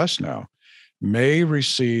referring to us now, may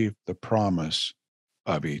receive the promise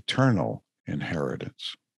of eternal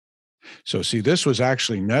inheritance. So see, this was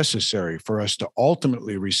actually necessary for us to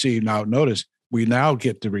ultimately receive. Now, notice, we now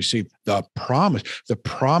get to receive the promise. The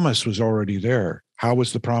promise was already there. How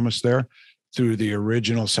was the promise there? Through the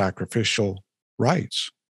original sacrificial rites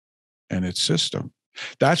and its system.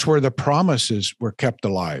 That's where the promises were kept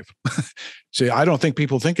alive. See, I don't think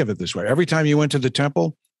people think of it this way. Every time you went to the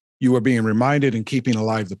temple, you were being reminded and keeping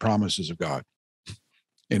alive the promises of God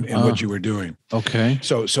in what you were doing. Okay.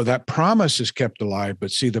 So that promise is kept alive,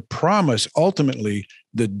 but see, the promise, ultimately,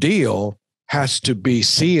 the deal has to be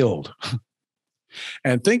sealed.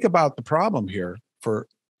 And think about the problem here for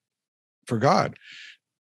God.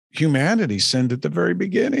 Humanity sinned at the very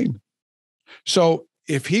beginning. So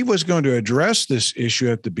if he was going to address this issue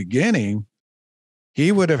at the beginning,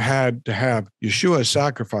 he would have had to have Yeshua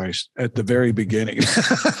sacrificed at the very beginning,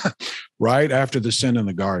 right after the sin in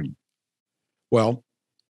the garden. Well,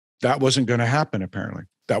 that wasn't going to happen, apparently.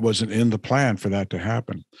 That wasn't in the plan for that to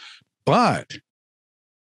happen. But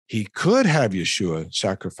he could have Yeshua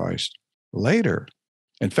sacrificed later.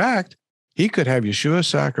 In fact, he could have Yeshua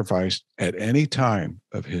sacrificed at any time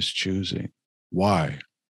of his choosing. Why?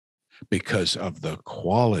 Because of the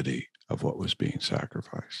quality of what was being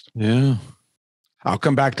sacrificed. Yeah. I'll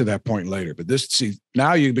come back to that point later. But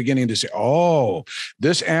now you're beginning to say,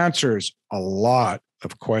 this answers a lot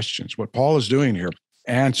of questions. What Paul is doing here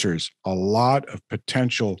answers a lot of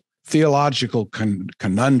potential theological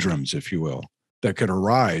conundrums, if you will, that could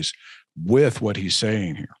arise with what he's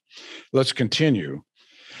saying here. Let's continue.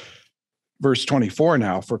 Verse 24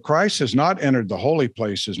 now, for Christ has not entered the holy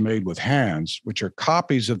places made with hands, which are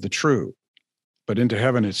copies of the true, but into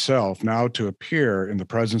heaven itself, now to appear in the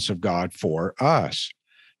presence of God for us.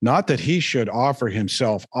 Not that he should offer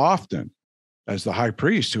himself often as the high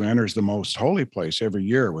priest who enters the most holy place every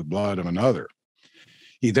year with blood of another.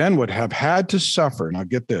 He then would have had to suffer, now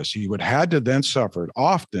get this, he would had to then suffer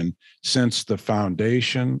often since the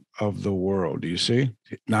foundation of the world. Do you see?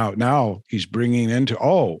 Now he's bringing into,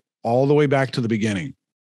 all the way back to the beginning.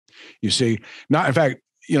 You see, in fact,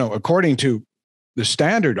 according to the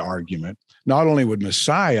standard argument, not only would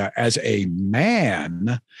Messiah as a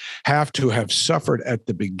man have to have suffered at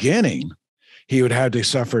the beginning, he would have to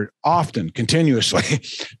suffer often, continuously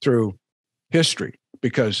through history,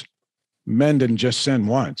 because men didn't just sin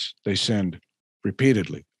once, they sinned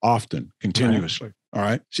repeatedly, often, continuously. Right. All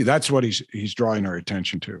right. See, that's what he's drawing our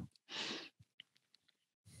attention to.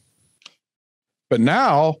 But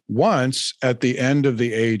now, once at the end of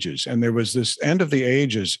the ages, and there was this end of the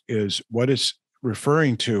ages is what it's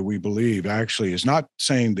referring to, we believe, actually is not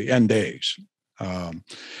saying the end days,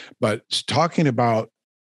 but it's talking about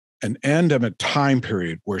an end of a time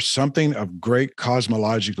period where something of great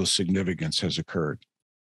cosmological significance has occurred.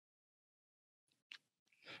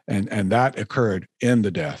 And that occurred in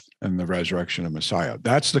the death and the resurrection of Messiah.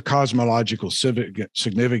 That's the cosmological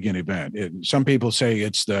significant event. Some people say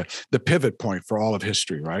it's the pivot point for all of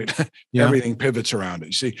history, right? Yeah. Everything pivots around it.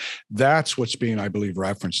 You see, that's what's being, I believe,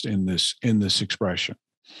 referenced in this expression.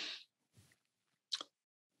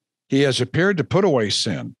 He has appeared to put away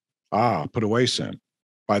sin. Put away sin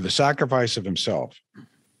by the sacrifice of himself.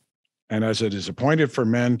 And as it is appointed for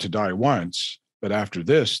men to die once, but after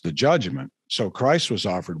this, the judgment. So Christ was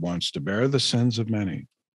offered once to bear the sins of many,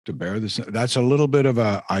 That's a little bit of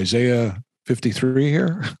a Isaiah 53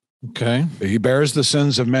 here. Okay. He bears the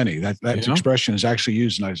sins of many. That expression is actually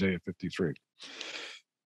used in Isaiah 53.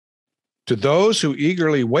 To those who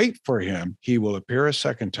eagerly wait for him, he will appear a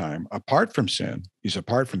second time, apart from sin. He's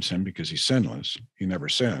apart from sin because he's sinless. He never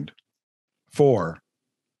sinned. For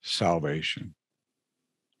salvation.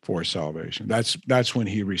 For salvation. That's when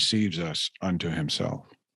he receives us unto himself.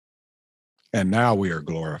 And now we are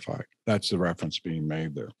glorified. That's the reference being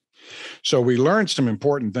made there. So we learned some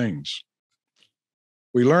important things.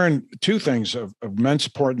 We learned two things of immense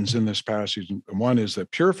importance in this passage. One is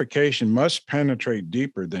that purification must penetrate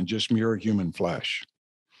deeper than just mere human flesh.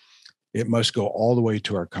 It must go all the way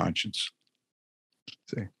to our conscience.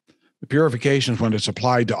 See, The purification is when it's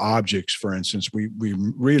applied to objects, for instance. We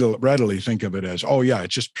readily think of it as, oh yeah,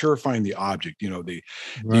 it's just purifying the object. The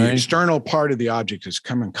external part of the object has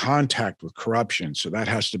come in contact with corruption, so that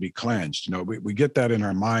has to be cleansed. We get that in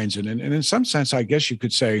our minds, and in some sense, I guess you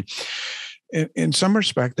could say, in some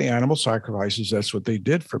respect, the animal sacrifices, that's what they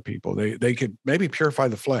did for people. They could maybe purify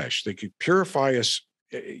the flesh. They could purify us,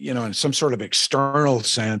 in some sort of external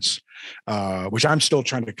sense, which I'm still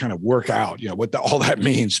trying to kind of work out, what all that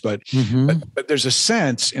means. But there's a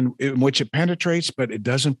sense in which it penetrates, but it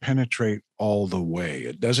doesn't penetrate all the way.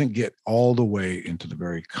 It doesn't get all the way into the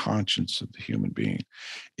very conscience of the human being.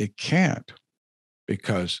 It can't,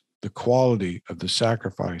 because the quality of the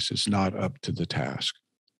sacrifice is not up to the task.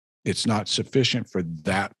 It's not sufficient for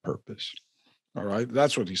that purpose. All right,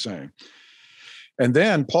 that's what he's saying. And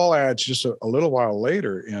then Paul adds just a little while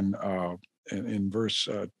later in verse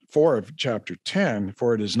 4 of chapter 10,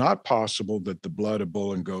 for it is not possible that the blood of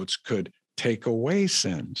bull and goats could take away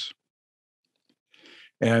sins.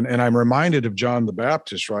 And I'm reminded of John the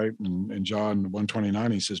Baptist, right? In John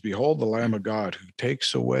 1:29, he says, behold, the Lamb of God who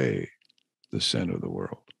takes away the sin of the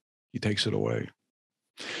world. He takes it away.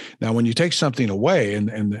 Now, when you take something away, and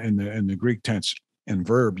the Greek tense and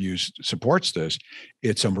verb used supports this,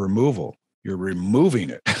 it's a removal. You're removing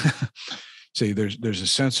it. See, there's a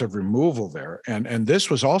sense of removal there. And this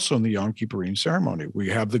was also in the Yom Kippurim ceremony. We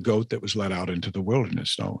have the goat that was led out into the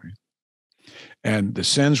wilderness, don't we? And the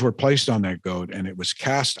sins were placed on that goat, and it was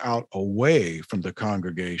cast out away from the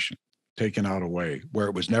congregation, taken out away, where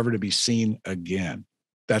it was never to be seen again.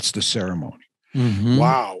 That's the ceremony. Mm-hmm.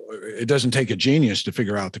 Wow. It doesn't take a genius to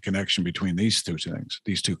figure out the connection between these two things,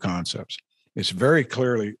 these two concepts. It's very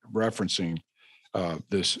clearly referencing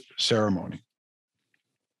this ceremony.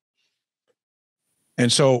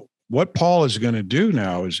 And so what Paul is going to do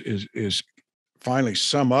now is finally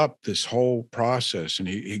sum up this whole process. And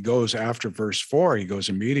he goes after verse 4, he goes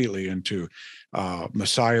immediately into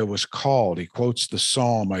Messiah was called. He quotes the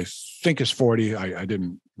Psalm, I think it's 40. I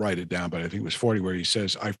didn't write it down, but I think it was 40, where he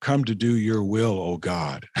says, I've come to do your will, O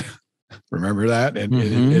God. Remember that? And,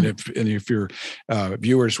 mm-hmm. and if your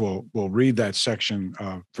viewers will read that section,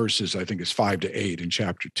 verses, I think it's 5 to 8 in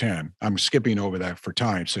chapter 10. I'm skipping over that for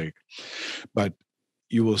time's sake. But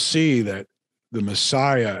you will see that the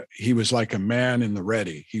Messiah, he was like a man in the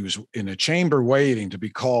ready. He was in a chamber waiting to be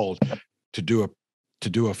called to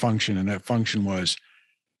do a function. And that function was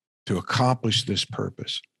to accomplish this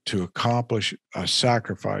purpose, to accomplish a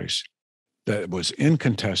sacrifice that was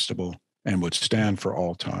incontestable and would stand for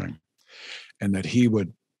all time. And that he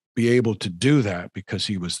would be able to do that because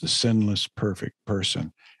he was the sinless, perfect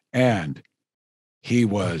person. And he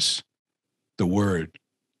was the Word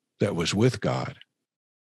that was with God.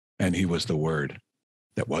 And he was the Word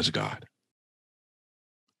that was God.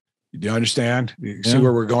 Do you understand? You see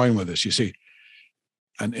where we're going with this? You see,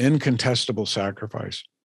 an incontestable sacrifice.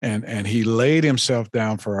 And he laid himself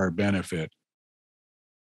down for our benefit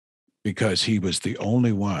because he was the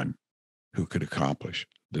only one who could accomplish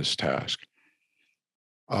this task.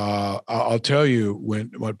 I'll tell you,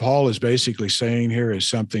 what Paul is basically saying here is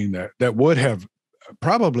something that would have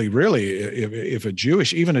probably really, if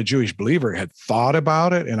even a Jewish believer had thought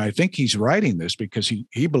about it, and I think he's writing this because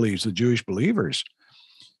he believes the Jewish believers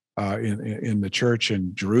in the church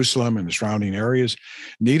in Jerusalem and the surrounding areas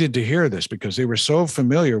needed to hear this because they were so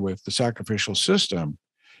familiar with the sacrificial system.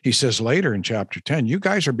 He says later in chapter 10, you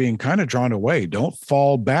guys are being kind of drawn away. Don't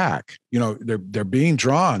fall back. They're being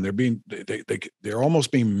drawn. They're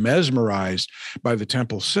almost being mesmerized by the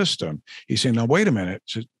temple system. He's saying, now, wait a minute.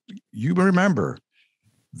 So you remember,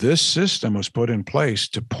 this system was put in place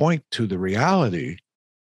to point to the realities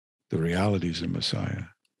of Messiah.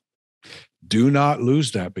 Do not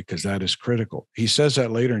lose that because that is critical. He says that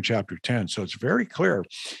later in chapter 10. So it's very clear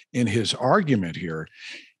in his argument here.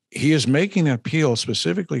 He is making an appeal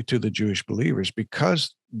specifically to the Jewish believers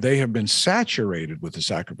because they have been saturated with the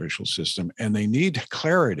sacrificial system and they need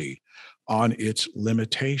clarity on its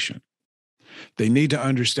limitation. They need to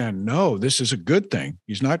understand, no, this is a good thing.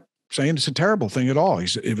 He's not saying it's a terrible thing at all.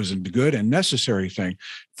 It was a good and necessary thing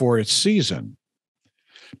for its season.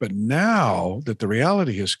 But now that the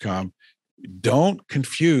reality has come, don't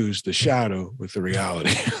confuse the shadow with the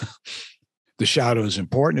reality. The shadow is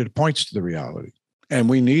important. It points to the reality. And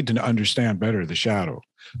we need to understand better the shadow,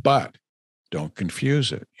 but don't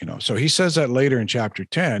confuse it. So he says that later in chapter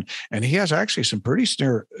 10, and he has actually some pretty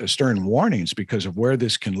stern warnings because of where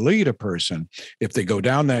this can lead a person if they go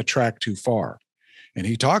down that track too far. And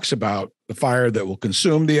he talks about the fire that will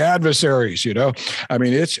consume the adversaries. I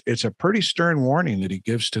mean, it's a pretty stern warning that he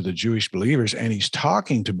gives to the Jewish believers, and he's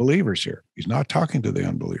talking to believers here. He's not talking to the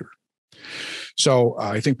unbeliever. So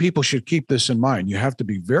I think people should keep this in mind. You have to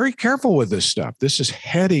be very careful with this stuff. This is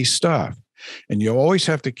heady stuff, and you always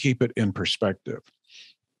have to keep it in perspective.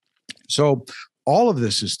 So all of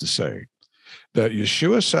this is to say that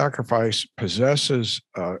Yeshua's sacrifice possesses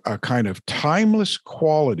a kind of timeless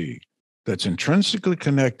quality that's intrinsically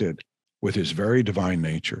connected with his very divine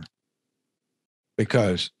nature,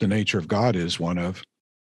 because the nature of God is one of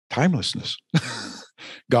timelessness.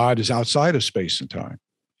 God is outside of space and time.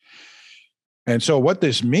 And so what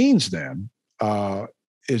this means then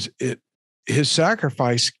is his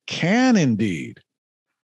sacrifice can indeed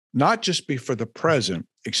not just be for the present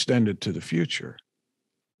extended to the future.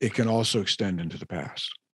 It can also extend into the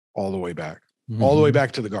past, all the way back, all the way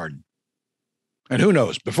back to the garden. And who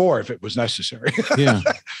knows, before, if it was necessary. Yeah.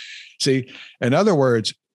 See, in other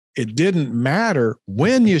words, it didn't matter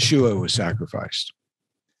when Yeshua was sacrificed.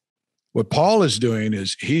 What Paul is doing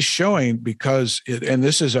is he's showing, because and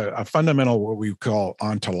this is a fundamental, what we call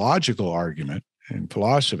ontological argument in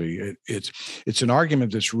philosophy. It's an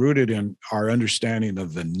argument that's rooted in our understanding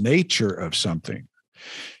of the nature of something.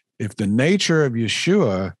 If the nature of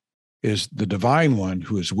Yeshua is the divine one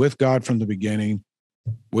who is with God from the beginning,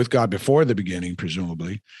 with God before the beginning,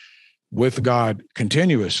 presumably, with God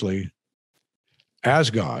continuously as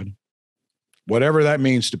God, whatever that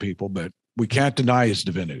means to people, but we can't deny his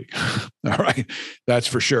divinity. All right. That's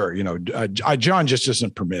for sure. John just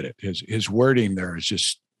doesn't permit it. His wording there is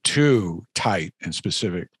just too tight and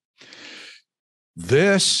specific.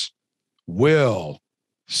 This will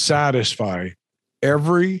satisfy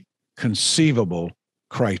every conceivable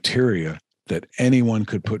criteria that anyone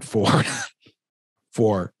could put forward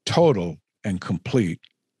for total and complete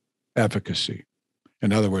efficacy.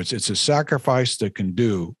 In other words, it's a sacrifice that can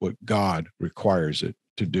do what God requires it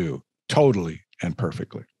to do, totally and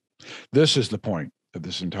perfectly. This is the point of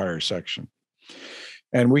this entire section.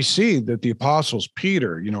 And we see that the apostles,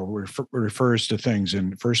 Peter, refers to things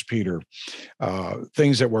in 1 Peter,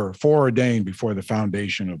 things that were foreordained before the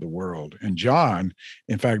foundation of the world. And John,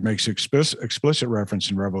 in fact, makes explicit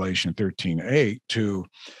reference in Revelation 13:8 to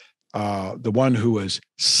the one who was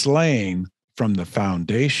slain from the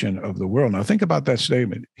foundation of the world. Now, think about that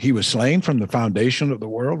statement. He was slain from the foundation of the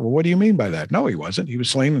world. Well, what do you mean by that? No, he wasn't. He was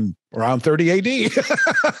slain in around 30 AD.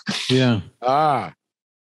 Yeah.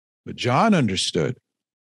 But John understood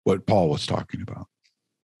what Paul was talking about.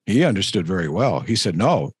 He understood very well. He said,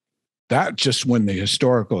 no, that's just when the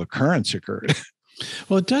historical occurrence occurred.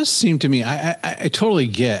 Well, it does seem to me, I totally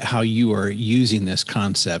get how you are using this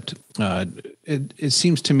concept. It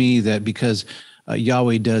seems to me that because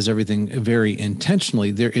Yahweh does everything very intentionally,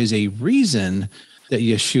 there is a reason that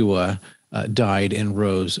Yeshua died and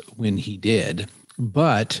rose when he did.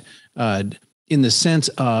 But in the sense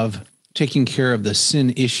of taking care of the sin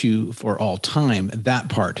issue for all time, that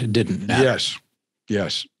part didn't matter.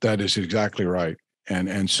 Yes, that is exactly right.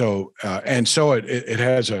 And so it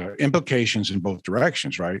has implications in both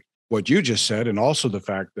directions, right? What you just said, and also the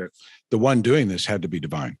fact that the one doing this had to be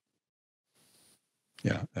divine.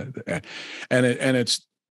 Yeah, and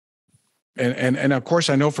of course,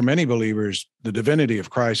 I know for many believers, the divinity of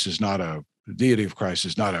Christ is not the deity of Christ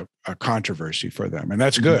is not a controversy for them, and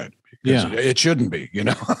that's good. Yeah, it shouldn't be,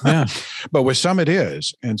 Yeah. But with some, it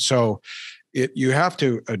is, and so you have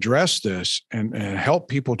to address this and help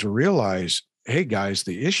people to realize, hey, guys,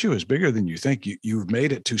 the issue is bigger than you think. You've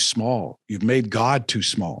made it too small. You've made God too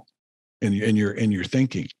small in your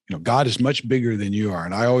thinking. God is much bigger than you are.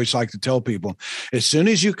 And I always like to tell people, as soon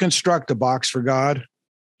as you construct a box for God,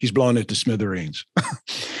 he's blown it to smithereens.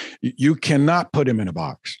 You cannot put him in a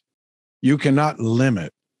box. You cannot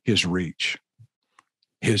limit his reach,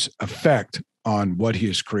 his effect on what he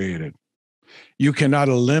has created. You cannot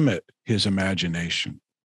limit his imagination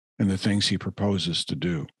and the things he proposes to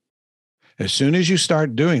do. As soon as you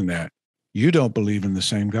start doing that, you don't believe in the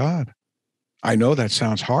same God. I know that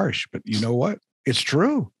sounds harsh, but you know what? It's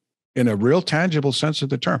true in a real tangible sense of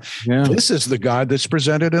the term. Yeah. This is the God that's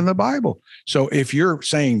presented in the Bible. So if you're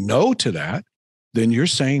saying no to that, then you're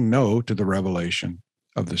saying no to the revelation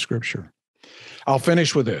of the scripture. I'll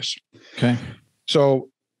finish with this. Okay. So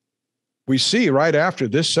we see right after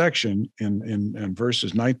this section in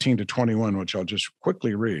verses 19 to 21, which I'll just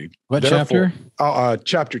quickly read. What chapter?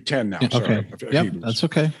 Chapter 10 now. Okay. Yep, that's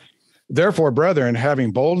okay. Therefore, brethren,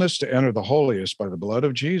 having boldness to enter the holiest by the blood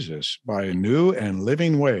of Jesus, by a new and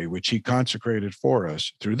living way, which he consecrated for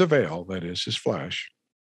us through the veil, that is his flesh,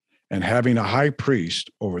 and having a high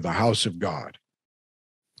priest over the house of God.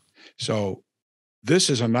 So this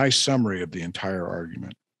is a nice summary of the entire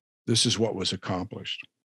argument. This is what was accomplished.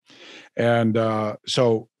 And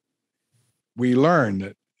so we learn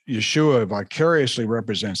that Yeshua vicariously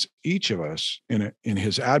represents each of us in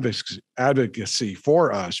his advocacy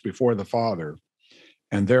for us before the Father,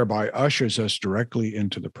 and thereby ushers us directly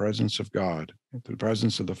into the presence of God, into the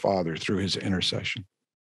presence of the Father through his intercession.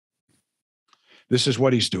 This is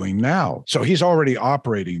what he's doing now. So he's already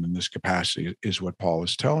operating in this capacity, is what Paul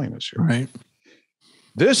is telling us here. Right.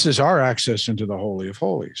 This is our access into the Holy of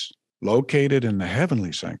Holies, located in the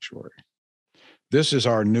heavenly sanctuary. This is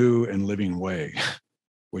our new and living way,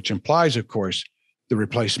 which implies, of course, the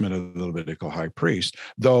replacement of the Levitical high priest,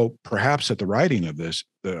 though perhaps at the writing of this,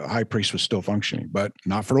 the high priest was still functioning, but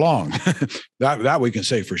not for long. that we can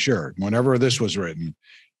say for sure. Whenever this was written,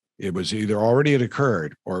 it was either already had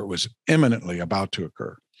occurred or it was imminently about to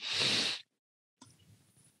occur.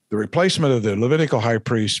 The replacement of the Levitical high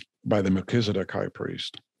priest by the Melchizedek high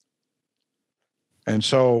priest. And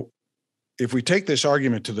so if we take this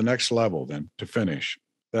argument to the next level, then to finish,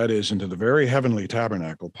 that is, into the very heavenly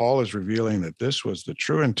tabernacle, Paul is revealing that this was the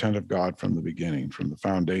true intent of God from the beginning, from the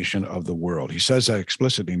foundation of the world. He says that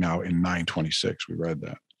explicitly now in 9:26. We read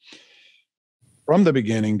that. From the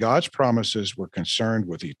beginning, God's promises were concerned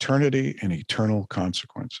with eternity and eternal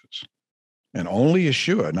consequences. And only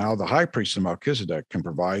Yeshua, now the high priest of Melchizedek, can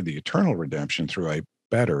provide the eternal redemption through a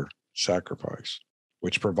better sacrifice,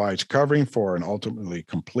 which provides covering for and ultimately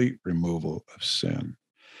complete removal of sin.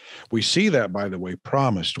 We see that, by the way,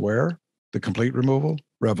 promised where? The complete removal?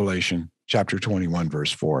 Revelation chapter 21,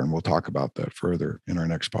 verse 4. And we'll talk about that further in our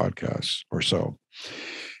next podcast or so.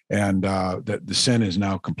 And that the sin is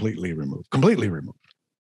now completely removed.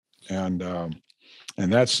 And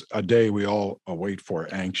that's a day we all await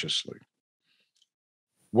for anxiously.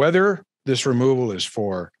 Whether this removal is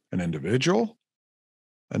for an individual,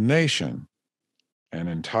 a nation, an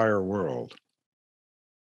entire world,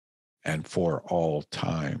 and for all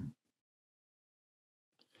time,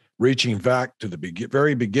 reaching back to the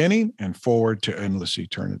very beginning and forward to endless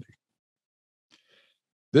eternity.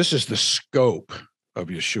 This is the scope of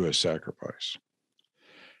Yeshua's sacrifice.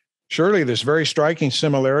 Surely this very striking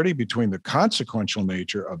similarity between the consequential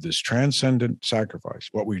nature of this transcendent sacrifice,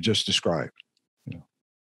 what we just described,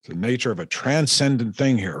 the nature of a transcendent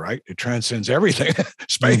thing here, right? It transcends everything,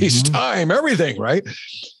 space, time, everything, right?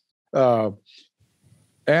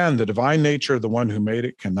 And the divine nature of the one who made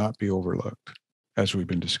it cannot be overlooked, as we've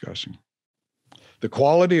been discussing. The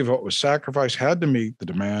quality of what was sacrificed had to meet the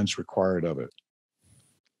demands required of it.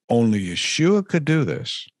 Only Yeshua could do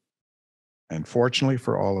this. And fortunately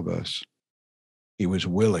for all of us, he was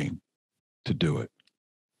willing to do it.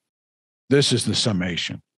 This is the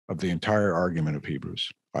summation of the entire argument of Hebrews,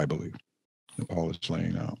 I believe, that Paul is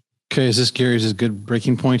laying out. Okay, is this, Gary, is this a good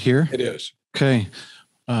breaking point here? It is. Okay.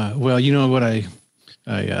 Well, you know what I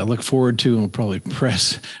look forward to, and will probably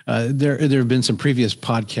press. There have been some previous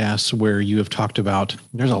podcasts where you have talked about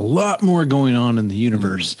there's a lot more going on in the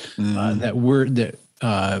universe that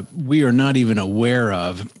we are not even aware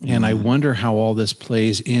of, and I wonder how all this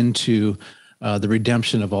plays into the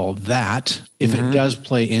redemption of all that, if it does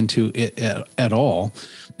play into it at all.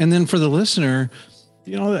 And then for the listener,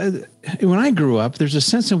 when I grew up, there's a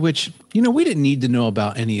sense in which, we didn't need to know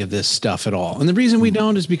about any of this stuff at all. And the reason we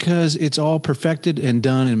don't is because it's all perfected and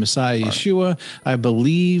done in Messiah Yeshua. I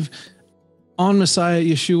believe on Messiah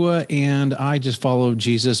Yeshua, and I just follow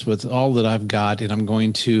Jesus with all that I've got, and I'm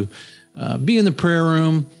going to be in the prayer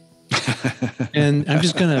room, and I'm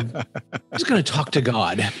just gonna talk to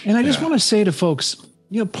God. And I just want to say to folks,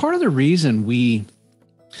 part of the reason we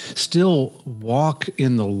still walk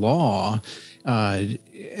in the law,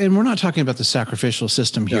 and we're not talking about the sacrificial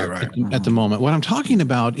system here at the moment. What I'm talking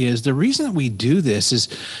about is the reason that we do this is,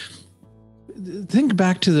 think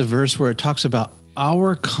back to the verse where it talks about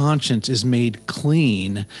our conscience is made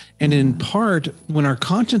clean. And in part, when our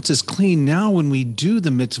conscience is clean, now when we do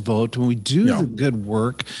the mitzvot, when we do the good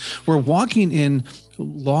work, we're walking in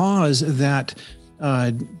laws that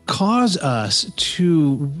cause us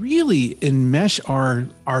to really enmesh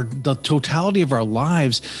the totality of our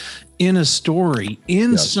lives in a story,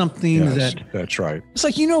 in something that's right. It's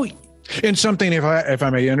like, in something, if I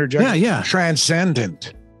may interject,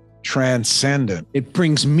 transcendent. It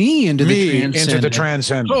brings me into the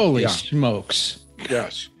transcendent. Holy smokes.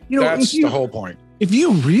 Yes. That's the whole point. If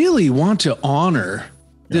you really want to honor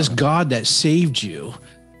this God that saved you,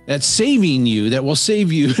 that's saving you, that will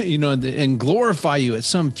save you, and glorify you at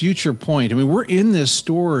some future point. I mean, we're in this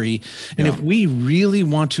story, and if we really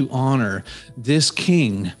want to honor this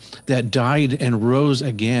King that died and rose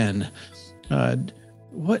again,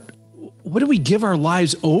 what do we give our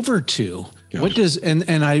lives over to? Yes. What does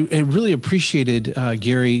and I really appreciated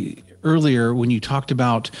Gary earlier when you talked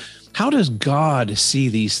about how does God see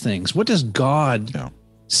these things? What does God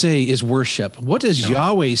say is worship? What does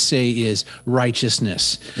Yahweh say is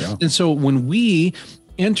righteousness? Yeah. And so when we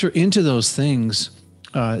enter into those things,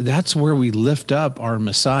 that's where we lift up our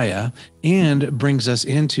Messiah and brings us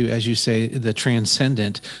into, as you say, the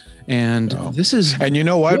transcendent. And this is, and you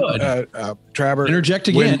know what, Trevor, interject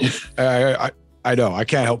again. I know I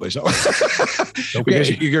can't help myself because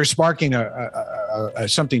you're sparking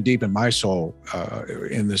something deep in my soul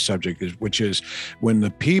in this subject, which is when the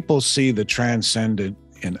people see the transcendent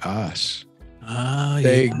in us,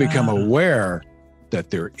 they become aware that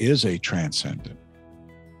there is a transcendent.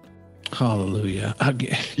 Hallelujah.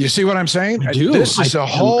 You see what I'm saying? I do. This is a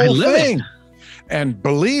whole thing. And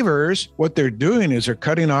believers, what they're doing is they're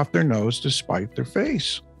cutting off their nose to spite their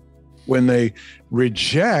face. When they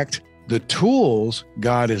reject the tools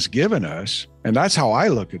God has given us, and that's how I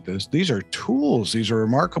look at this. These are tools. These are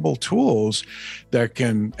remarkable tools that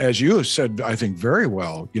can, as you have said, I think very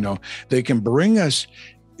well, they can bring us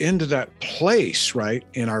into that place, right,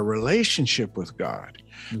 in our relationship with God.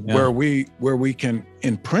 Yeah. where we can,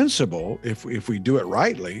 in principle, if we do it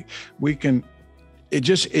rightly, we can, it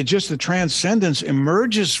just the transcendence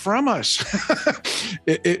emerges from us.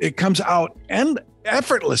 it comes out and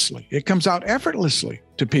effortlessly. It comes out effortlessly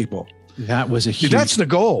to people. That's the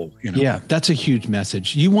goal. Yeah, that's a huge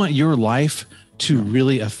message. You want your life to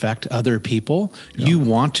really affect other people. Yeah. You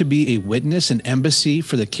want to be a witness, an embassy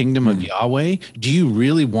for the kingdom of Yahweh. Do you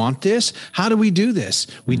really want this? How do we do this?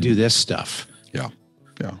 We do this stuff. Yeah.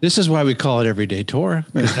 Yeah. This is why we call it Everyday Torah,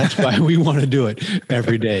 because that's why we want to do it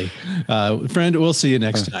every day. Friend, we'll see you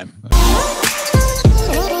next time.